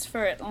Beetz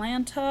for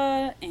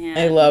Atlanta, and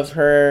I love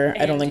her.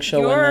 I don't think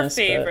she'll win this.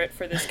 Your favorite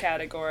for this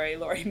category,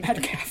 Laurie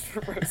Metcalf for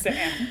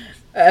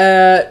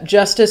Roseanne.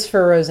 Justice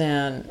for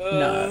Roseanne.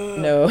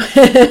 No.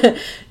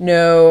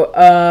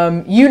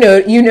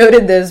 You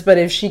noted this, but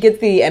if she gets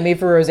the Emmy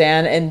for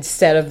Roseanne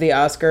instead of the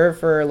Oscar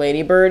for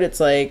Lady Bird, it's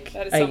like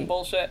that is some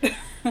bullshit.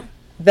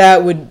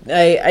 That would.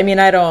 I mean,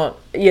 I don't.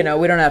 We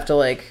don't have to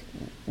like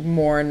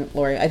mourn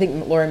Laurie. I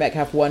think Laurie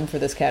Metcalf won for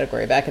this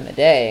category back in the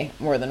day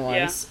more than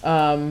once.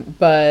 Yeah.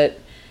 But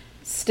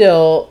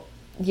still,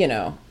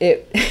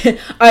 it.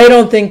 I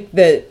don't think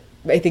that.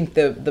 I think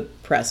the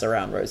press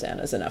around Roseanne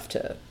is enough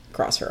to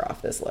cross her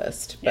off this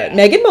list. But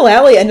Megan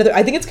Mullally,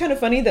 I think it's kind of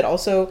funny that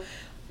also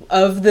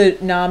of the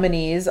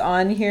nominees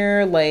on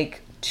here,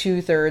 like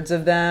 2/3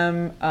 of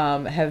them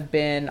have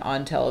been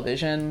on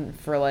television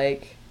for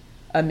like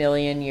a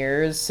million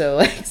years. So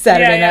like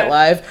Saturday Night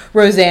Live,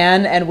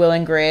 Roseanne and Will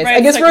and Grace. Right,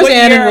 I guess like,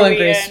 Roseanne and Will and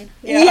Grace.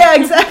 Yeah,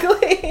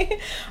 exactly.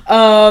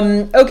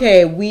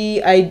 Okay,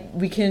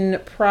 we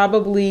can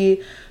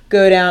probably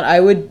go down. I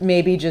would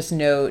maybe just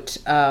note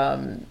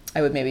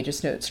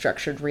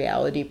structured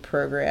reality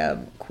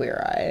program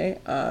Queer Eye.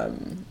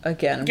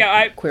 Again,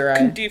 Queer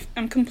Eye.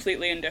 I'm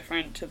completely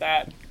indifferent to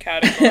that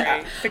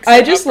category.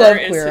 I just love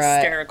Queer Eye.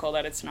 It's hysterical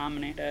that it's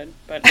nominated,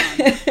 but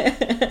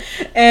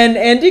and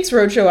Antiques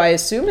Roadshow, I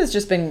assume, has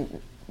just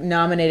been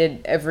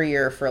nominated every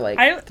year for like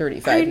 35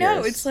 years. I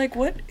know. It's like,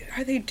 what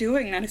are they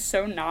doing? That is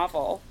so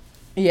novel.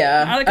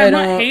 Yeah. I'm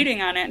not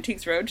hating on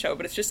Antiques Roadshow,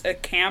 but it's just a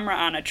camera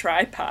on a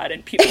tripod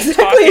and people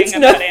Exactly, talking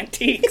about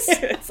antiques.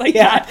 It's like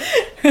Yeah.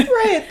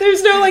 Right.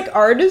 There's no like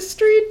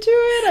artistry to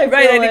it.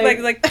 I I think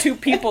like two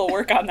people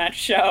work on that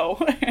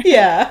show.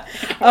 Yeah.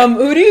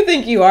 Who do you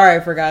think you are? I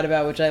forgot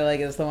about, which I like,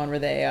 is the one where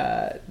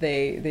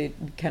they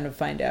kind of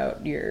find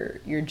out your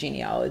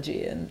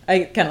genealogy, and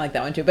I kind of like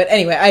that one too. But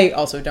anyway, I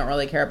also don't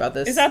really care about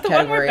this. Is that the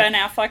category. one where Ben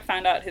Affleck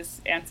found out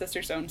his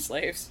ancestors owned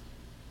slaves?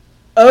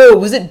 Oh,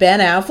 was it Ben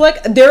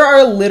Affleck? There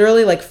are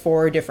literally like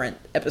 4 different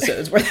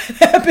episodes where that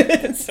happens.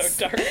 It's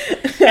so dark.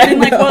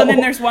 And then and then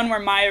there's one where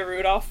Maya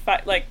Rudolph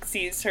like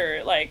sees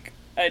her like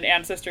an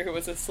ancestor who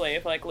was a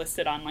slave like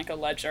listed on like a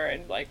ledger,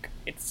 and like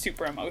it's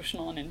super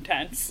emotional and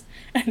intense.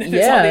 And then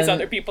there's all these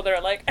other people that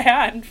are like,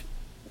 and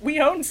we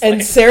own slaves.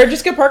 And Sarah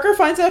Jessica Parker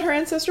finds out her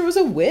ancestor was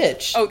a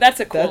witch. Oh,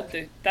 that's cool.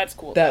 That's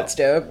cool. That's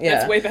dope. Yeah,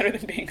 that's way better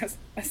than being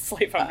a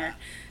slave owner.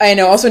 I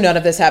know. Also, none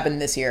of this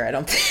happened this year, I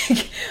don't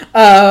think.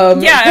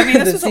 Yeah, I mean,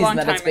 this was a long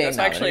time ago,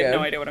 so I actually have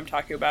no idea what I'm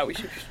talking about. We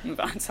should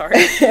move on.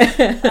 Sorry.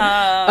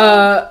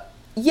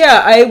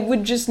 Yeah, I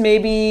would just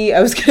maybe,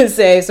 I was going to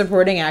say,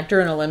 supporting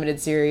actor in a limited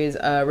series,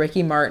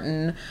 Ricky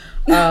Martin.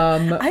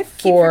 I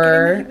keep forgetting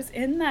that he was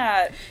in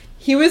that.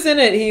 He was in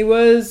it. He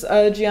was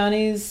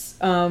Gianni's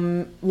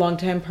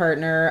longtime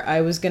partner.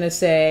 I was going to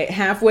say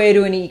halfway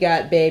to an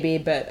EGOT baby,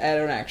 but I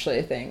don't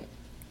actually think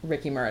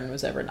Ricky Martin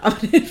was ever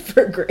nominated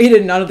for a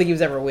Grammy. I don't think he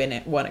was ever won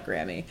a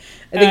Grammy.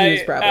 I think he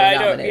was probably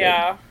nominated.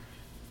 Yeah.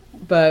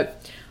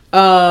 But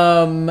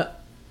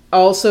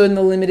also in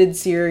the limited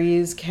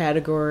series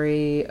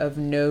category of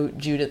note,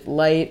 Judith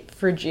Light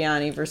for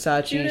Gianni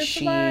Versace.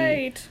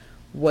 She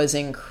was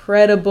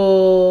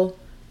incredible.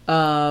 We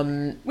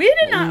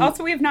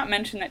have not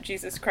mentioned that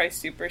Jesus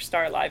Christ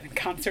Superstar live in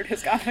concert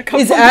has gotten a couple.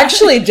 Is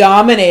actually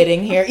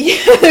dominating here.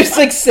 Yeah, there's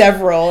like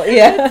several.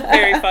 Yeah, it's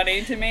very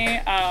funny to me.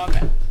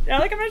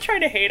 Like I'm not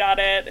trying to hate on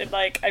it, and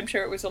like I'm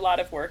sure it was a lot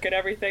of work and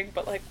everything,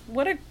 but like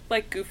what a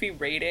like goofy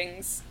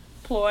ratings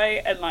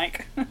ploy, and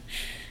like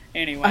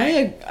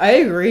anyway. I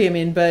agree. I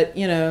mean, but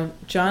you know,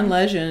 John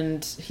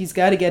Legend, he's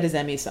got to get his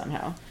Emmy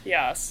somehow.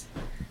 Yes.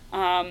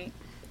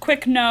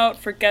 Quick note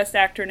for guest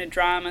actor in a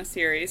drama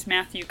series,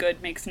 Matthew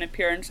Good makes an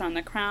appearance on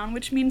The Crown,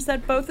 which means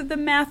that both of the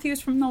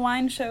Matthews from The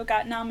Wine Show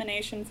got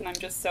nominations, and I'm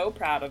just so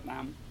proud of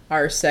them.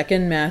 Our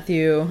second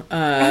Matthew.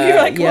 You're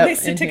like, will they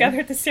sit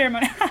together at the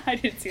ceremony? I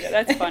didn't see that.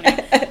 That's funny.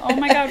 Oh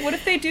my god, what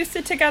if they do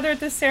sit together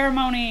at the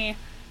ceremony?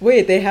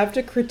 Wait, they have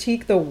to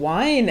critique the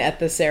wine at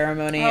the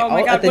ceremony. Oh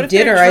my god, at the what if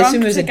dinner. They're drunk I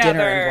assume there's together? A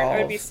dinner involved.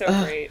 That would be so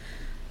great.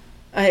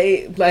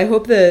 I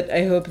hope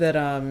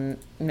that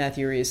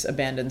Matthew Rhys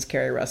abandons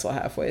Kerry Russell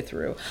halfway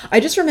through. I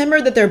just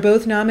remembered that they're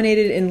both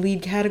nominated in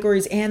lead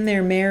categories and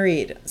they're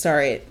married.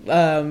 Sorry,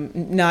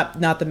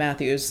 not the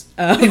Matthews.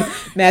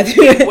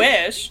 Matthew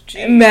wish.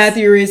 Jeez.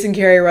 Matthew Rhys and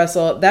Kerry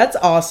Russell. That's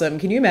awesome.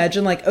 Can you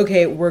imagine? Like,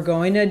 okay, we're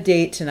going to a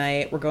date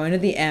tonight. We're going to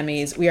the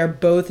Emmys. We are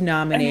both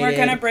nominated. And we're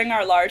gonna bring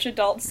our large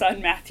adult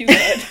son, Matthew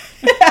Good.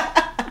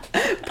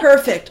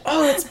 Perfect.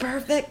 Oh, it's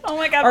perfect. Oh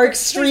my god. Our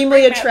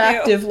extremely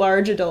attractive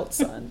large adult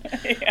son.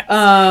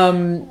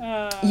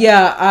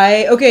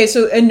 Yes. Okay,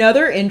 so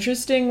another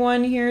interesting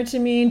one here to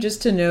me,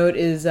 just to note,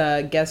 is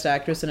guest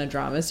actress in a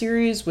drama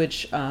series,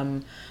 which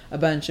a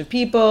bunch of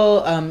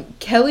people,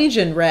 Kelly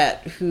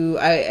Jenrette, who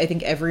I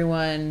think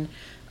everyone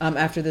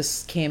after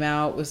this came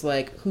out was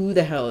like, who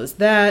the hell is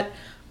that?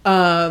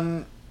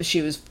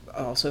 She was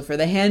also for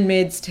The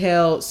Handmaid's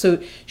Tale.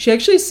 So she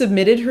actually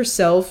submitted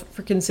herself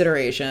for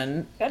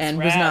consideration. That's and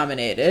rad. Was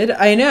nominated.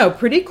 I know,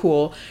 pretty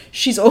cool.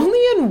 She's only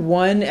in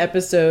 1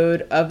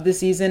 episode of the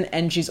season,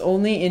 and she's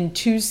only in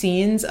 2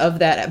 scenes of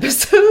that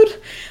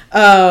episode,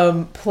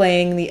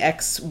 playing the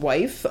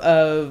ex-wife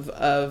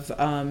of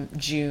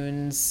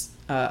June's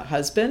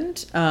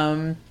husband.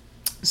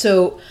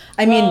 So,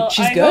 I mean,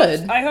 she's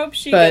good. I hope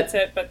she gets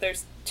it, but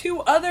there's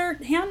 2 other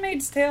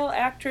Handmaid's Tale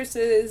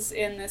actresses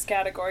in this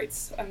category.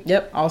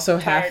 Also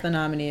tired. Half the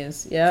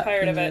nominees. Yep.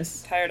 Tired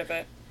of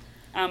it.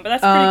 But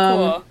that's pretty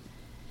cool.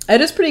 It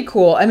is pretty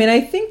cool. I mean,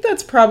 I think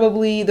that's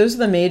probably, those are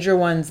the major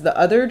ones. The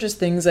other just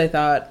things I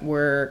thought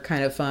were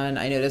kind of fun.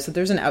 I noticed that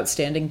there's an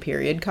outstanding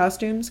period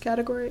costumes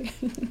category.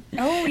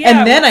 Oh, yeah.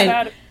 And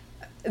then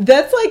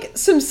that's like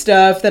some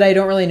stuff that I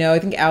don't really know. I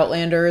think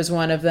Outlander is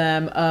one of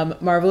them.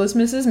 Marvelous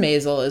Mrs.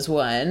 Maisel is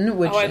one,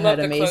 which had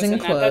amazing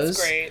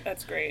clothes.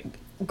 That's great.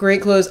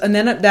 Great clothes. And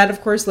then that, of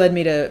course, led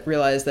me to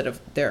realize that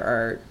if there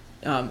are,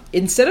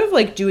 instead of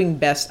like doing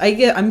best,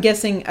 I'm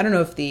guessing, I don't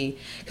know if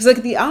because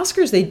like the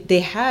Oscars, they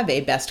have a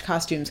best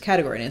costumes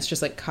category, and it's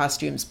just like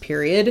costumes,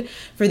 period.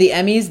 For the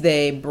Emmys,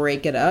 they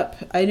break it up,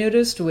 I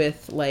noticed,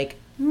 with like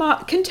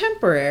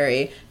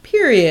contemporary,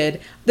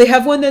 period. They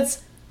have one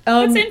that's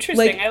interesting.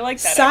 Like, I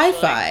like that.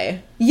 Sci-fi.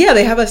 Actually. Yeah,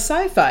 they have a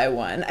sci-fi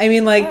one. I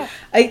mean, like,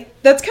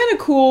 that's kind of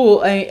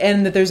cool,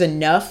 and that there's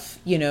enough,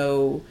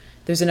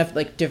 there's enough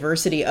like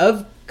diversity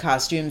of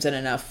costumes and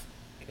enough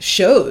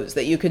shows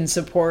that you can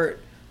support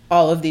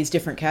all of these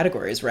different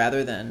categories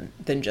rather than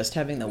just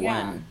having the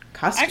one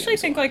costume. I actually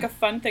think like a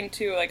fun thing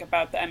too, like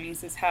about the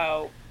Emmys, is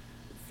how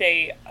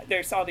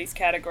there's all these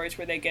categories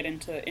where they get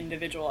into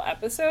individual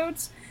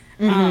episodes.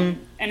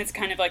 Mm-hmm. And it's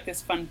kind of like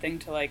this fun thing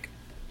to like,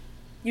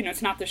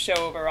 it's not the show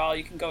overall.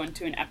 You can go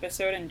into an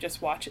episode and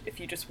just watch it. If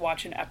you just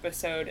watch an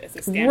episode as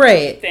a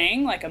standalone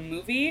thing, like a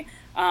movie,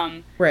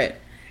 right.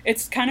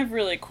 It's kind of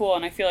really cool.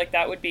 And I feel like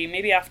that would be,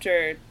 maybe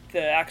after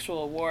the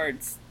actual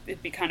awards,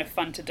 it'd be kind of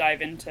fun to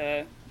dive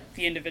into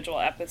the individual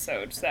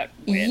episodes that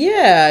win.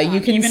 Yeah, you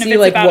can even see if it's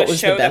like about what a was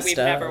show the best that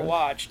we've never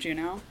watched,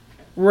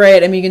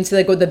 Right. I mean, you can see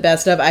like what the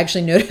best of. I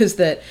actually noticed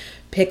that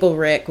Pickle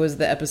Rick was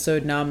the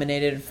episode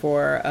nominated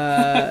for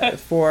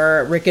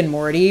for Rick and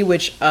Morty,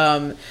 which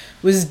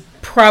was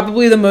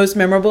probably the most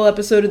memorable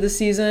episode of the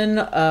season,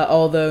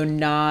 although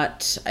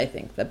not, I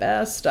think, the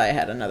best. I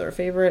had another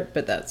favorite,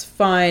 but that's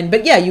fine.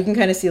 But yeah, you can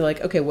kind of see like,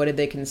 okay, what did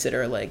they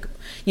consider, like,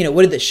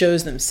 what did the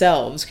shows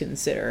themselves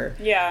consider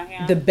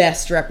the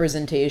best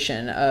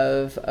representation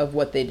of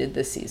what they did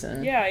this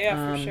season?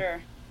 Yeah, for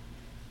sure.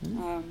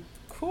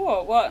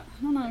 Cool. Well,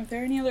 I don't know, are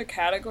there any other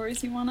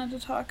categories you wanted to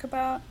talk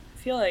about?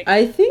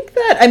 I think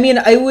that,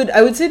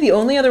 I would say the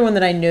only other one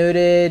that I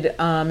noted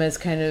as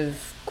kind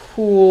of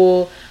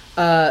cool,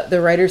 the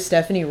writer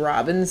Stephanie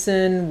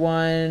Robinson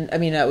won.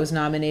 Was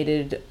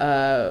nominated,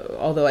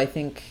 although I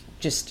think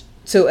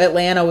so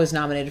Atlanta was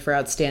nominated for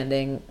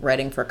Outstanding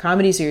Writing for a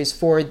Comedy Series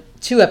for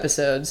 2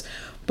 episodes,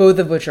 both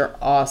of which are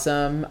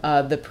awesome.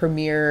 The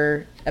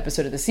premiere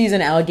episode of the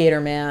season, Alligator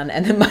Man,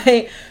 and then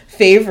my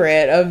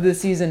favorite of the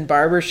season,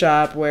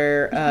 Barbershop,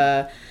 where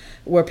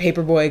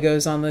Paperboy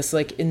goes on this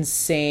like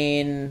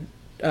insane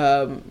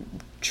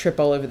trip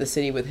all over the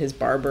city with his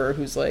barber,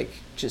 who's like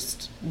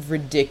just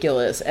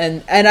ridiculous.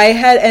 And I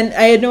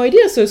had no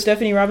idea. So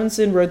Stephanie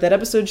Robinson wrote that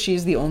episode.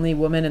 She's the only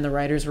woman in the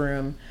writer's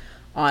room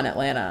on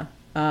Atlanta,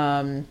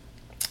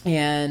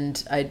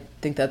 and I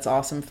think that's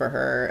awesome for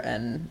her.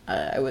 And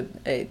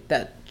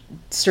that's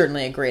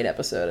certainly a great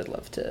episode. I'd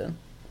love to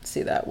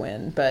see that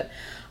win, but.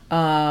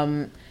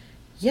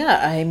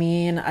 Yeah,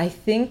 I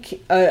think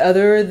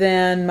other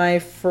than my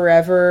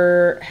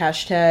forever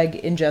hashtag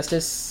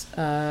injustice,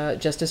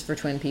 justice for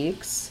Twin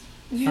Peaks.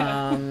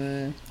 Yeah.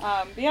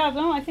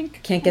 I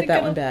think can't get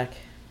that one back.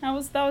 That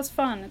was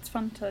fun. It's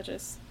fun to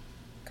just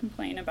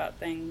complain about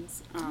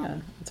things.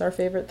 It's our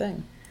favorite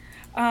thing.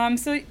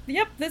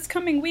 This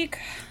coming week,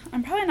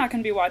 I'm probably not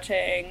going to be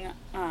watching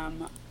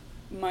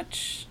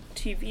much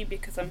TV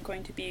because I'm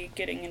going to be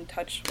getting in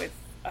touch with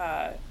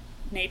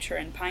nature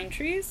and pine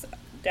trees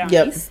down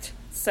east.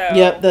 So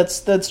yep,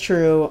 that's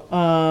true. The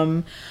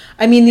only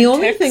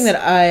thing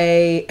that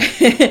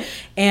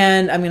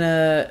and I'm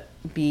gonna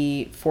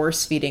be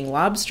force feeding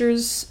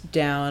lobsters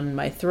down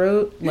my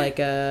throat like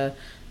a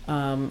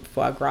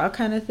foie gras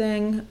kind of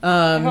thing.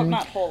 I hope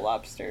not whole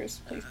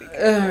lobsters. Please be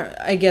careful.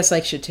 I guess I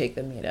should take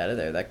the meat out of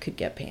there. That could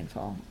get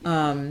painful.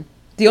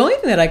 The only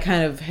thing that I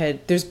kind of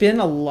there's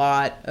been a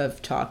lot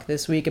of talk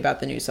this week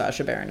about the new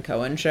Sacha Baron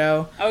Cohen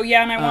show. Oh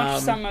yeah, and I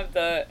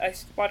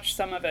watched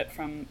some of it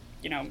from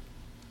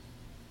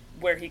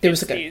where he gets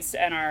these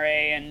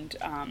NRA and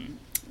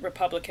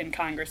Republican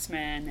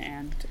congressmen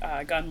and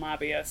gun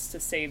lobbyists to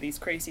say these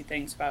crazy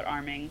things about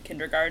arming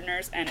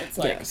kindergartners, and it's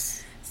like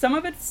some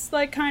of it's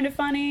like kind of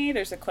funny.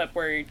 There's a clip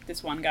where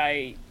this one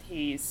guy,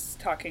 he's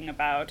talking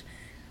about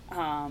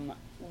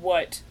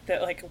why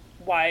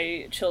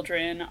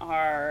children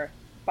are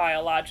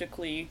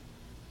biologically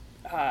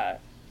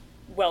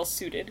well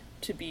suited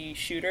to be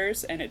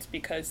shooters, and it's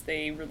because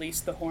they release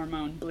the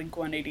hormone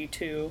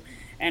Blink-182,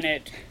 and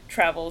it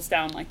travels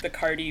down like the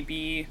Cardi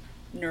B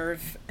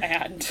nerve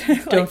and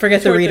don't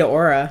forget the Rita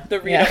Ora. The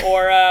Rita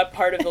Ora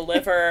part of the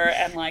liver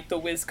and like the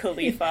Wiz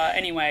Khalifa.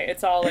 Anyway,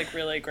 it's all like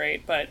really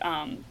great, but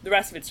the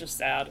rest of it's just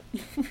sad.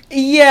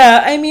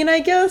 Yeah, I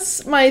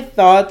guess my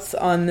thoughts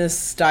on this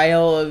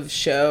style of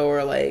show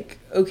are like,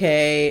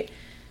 okay,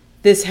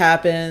 this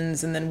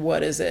happens, and then what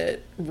does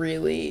it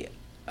really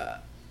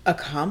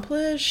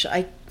accomplish?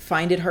 I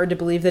find it hard to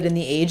believe that in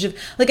the age of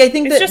I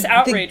think it's just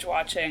outrage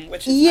watching,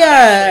 which is not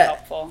actually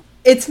helpful.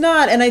 It's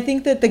not, and I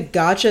think that the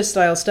gotcha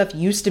style stuff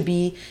used to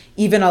be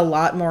even a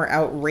lot more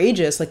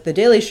outrageous. Like The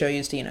Daily Show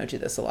used to, do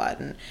this a lot,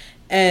 and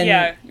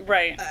yeah,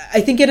 right. I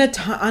think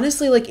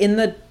honestly, like in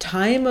the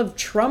time of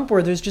Trump,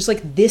 where there's just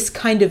like this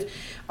kind of,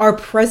 our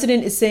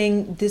president is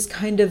saying this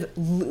kind of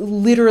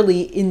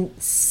literally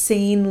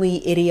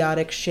insanely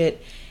idiotic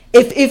shit.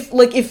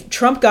 If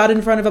Trump got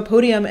in front of a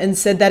podium and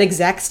said that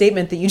exact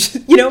statement that you just,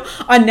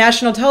 on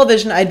national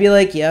television, I'd be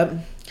like, yep.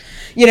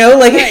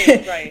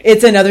 Right.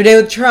 It's another day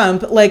with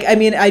Trump.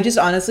 I just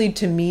honestly,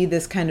 to me,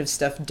 this kind of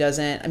stuff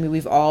doesn't,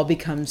 we've all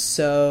become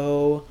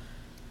so,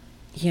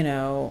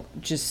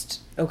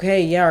 just,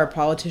 okay, yeah, our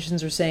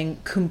politicians are saying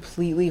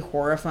completely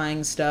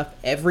horrifying stuff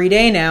every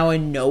day now,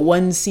 and no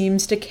one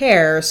seems to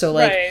care. So,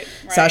 right.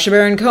 Sacha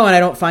Baron Cohen, I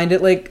don't find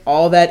it,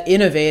 all that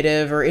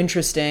innovative or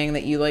interesting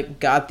that you,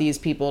 got these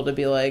people to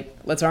be like,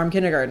 let's arm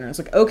kindergartners.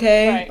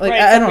 Okay. Right.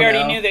 I don't know. We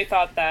already knew they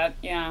thought that,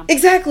 yeah.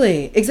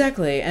 Exactly.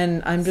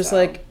 And I'm just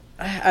I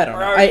don't know.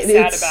 We're already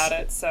sad about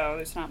it, so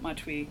there's not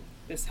much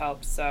this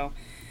helps, so...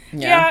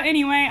 Yeah,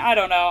 anyway, I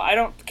don't know. I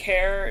don't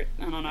care.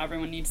 I don't know.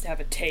 Everyone needs to have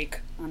a take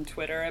on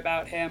Twitter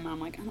about him. I'm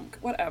like,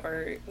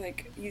 whatever.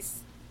 Like,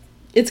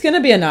 it's going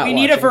to be a not watching.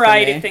 We need a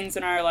variety of things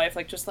in our life.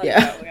 Like, just let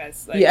it go,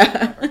 guys.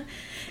 Like,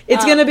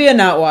 It's going to be a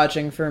not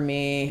watching for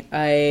me.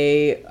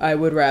 I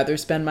would rather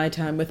spend my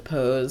time with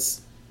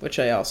Pose, which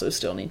I also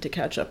still need to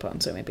catch up on,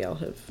 so maybe I'll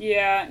have...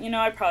 Yeah,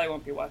 I probably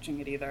won't be watching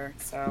it either,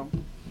 so...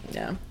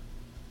 Yeah.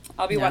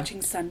 I'll be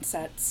watching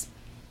sunsets.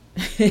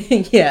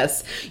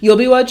 Yes. You'll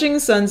be watching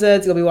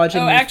sunsets, you'll be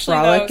watching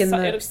Frolic in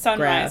the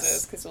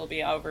sunrises, because it'll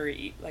be over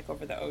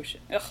the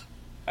ocean. Ugh,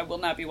 I will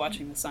not be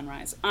watching the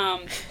sunrise.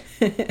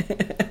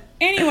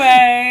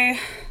 Anyway,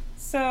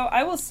 so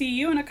I will see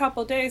you in a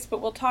couple days,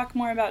 but we'll talk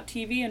more about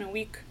TV in a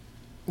week.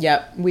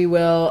 Yep, we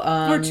will.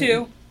 Or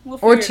two.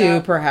 Or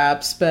two,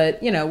 perhaps, but,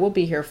 we'll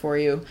be here for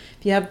you.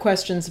 If you have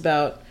questions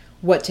about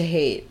what to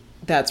hate,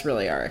 that's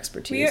really our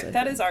expertise.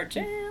 That is our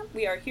jam.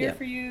 We are here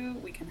for you.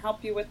 We can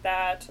help you with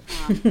that.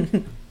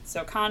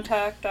 So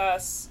contact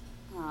us,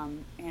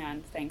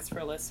 and thanks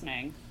for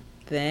listening.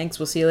 Thanks.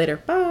 We'll see you later.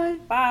 Bye.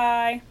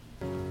 Bye.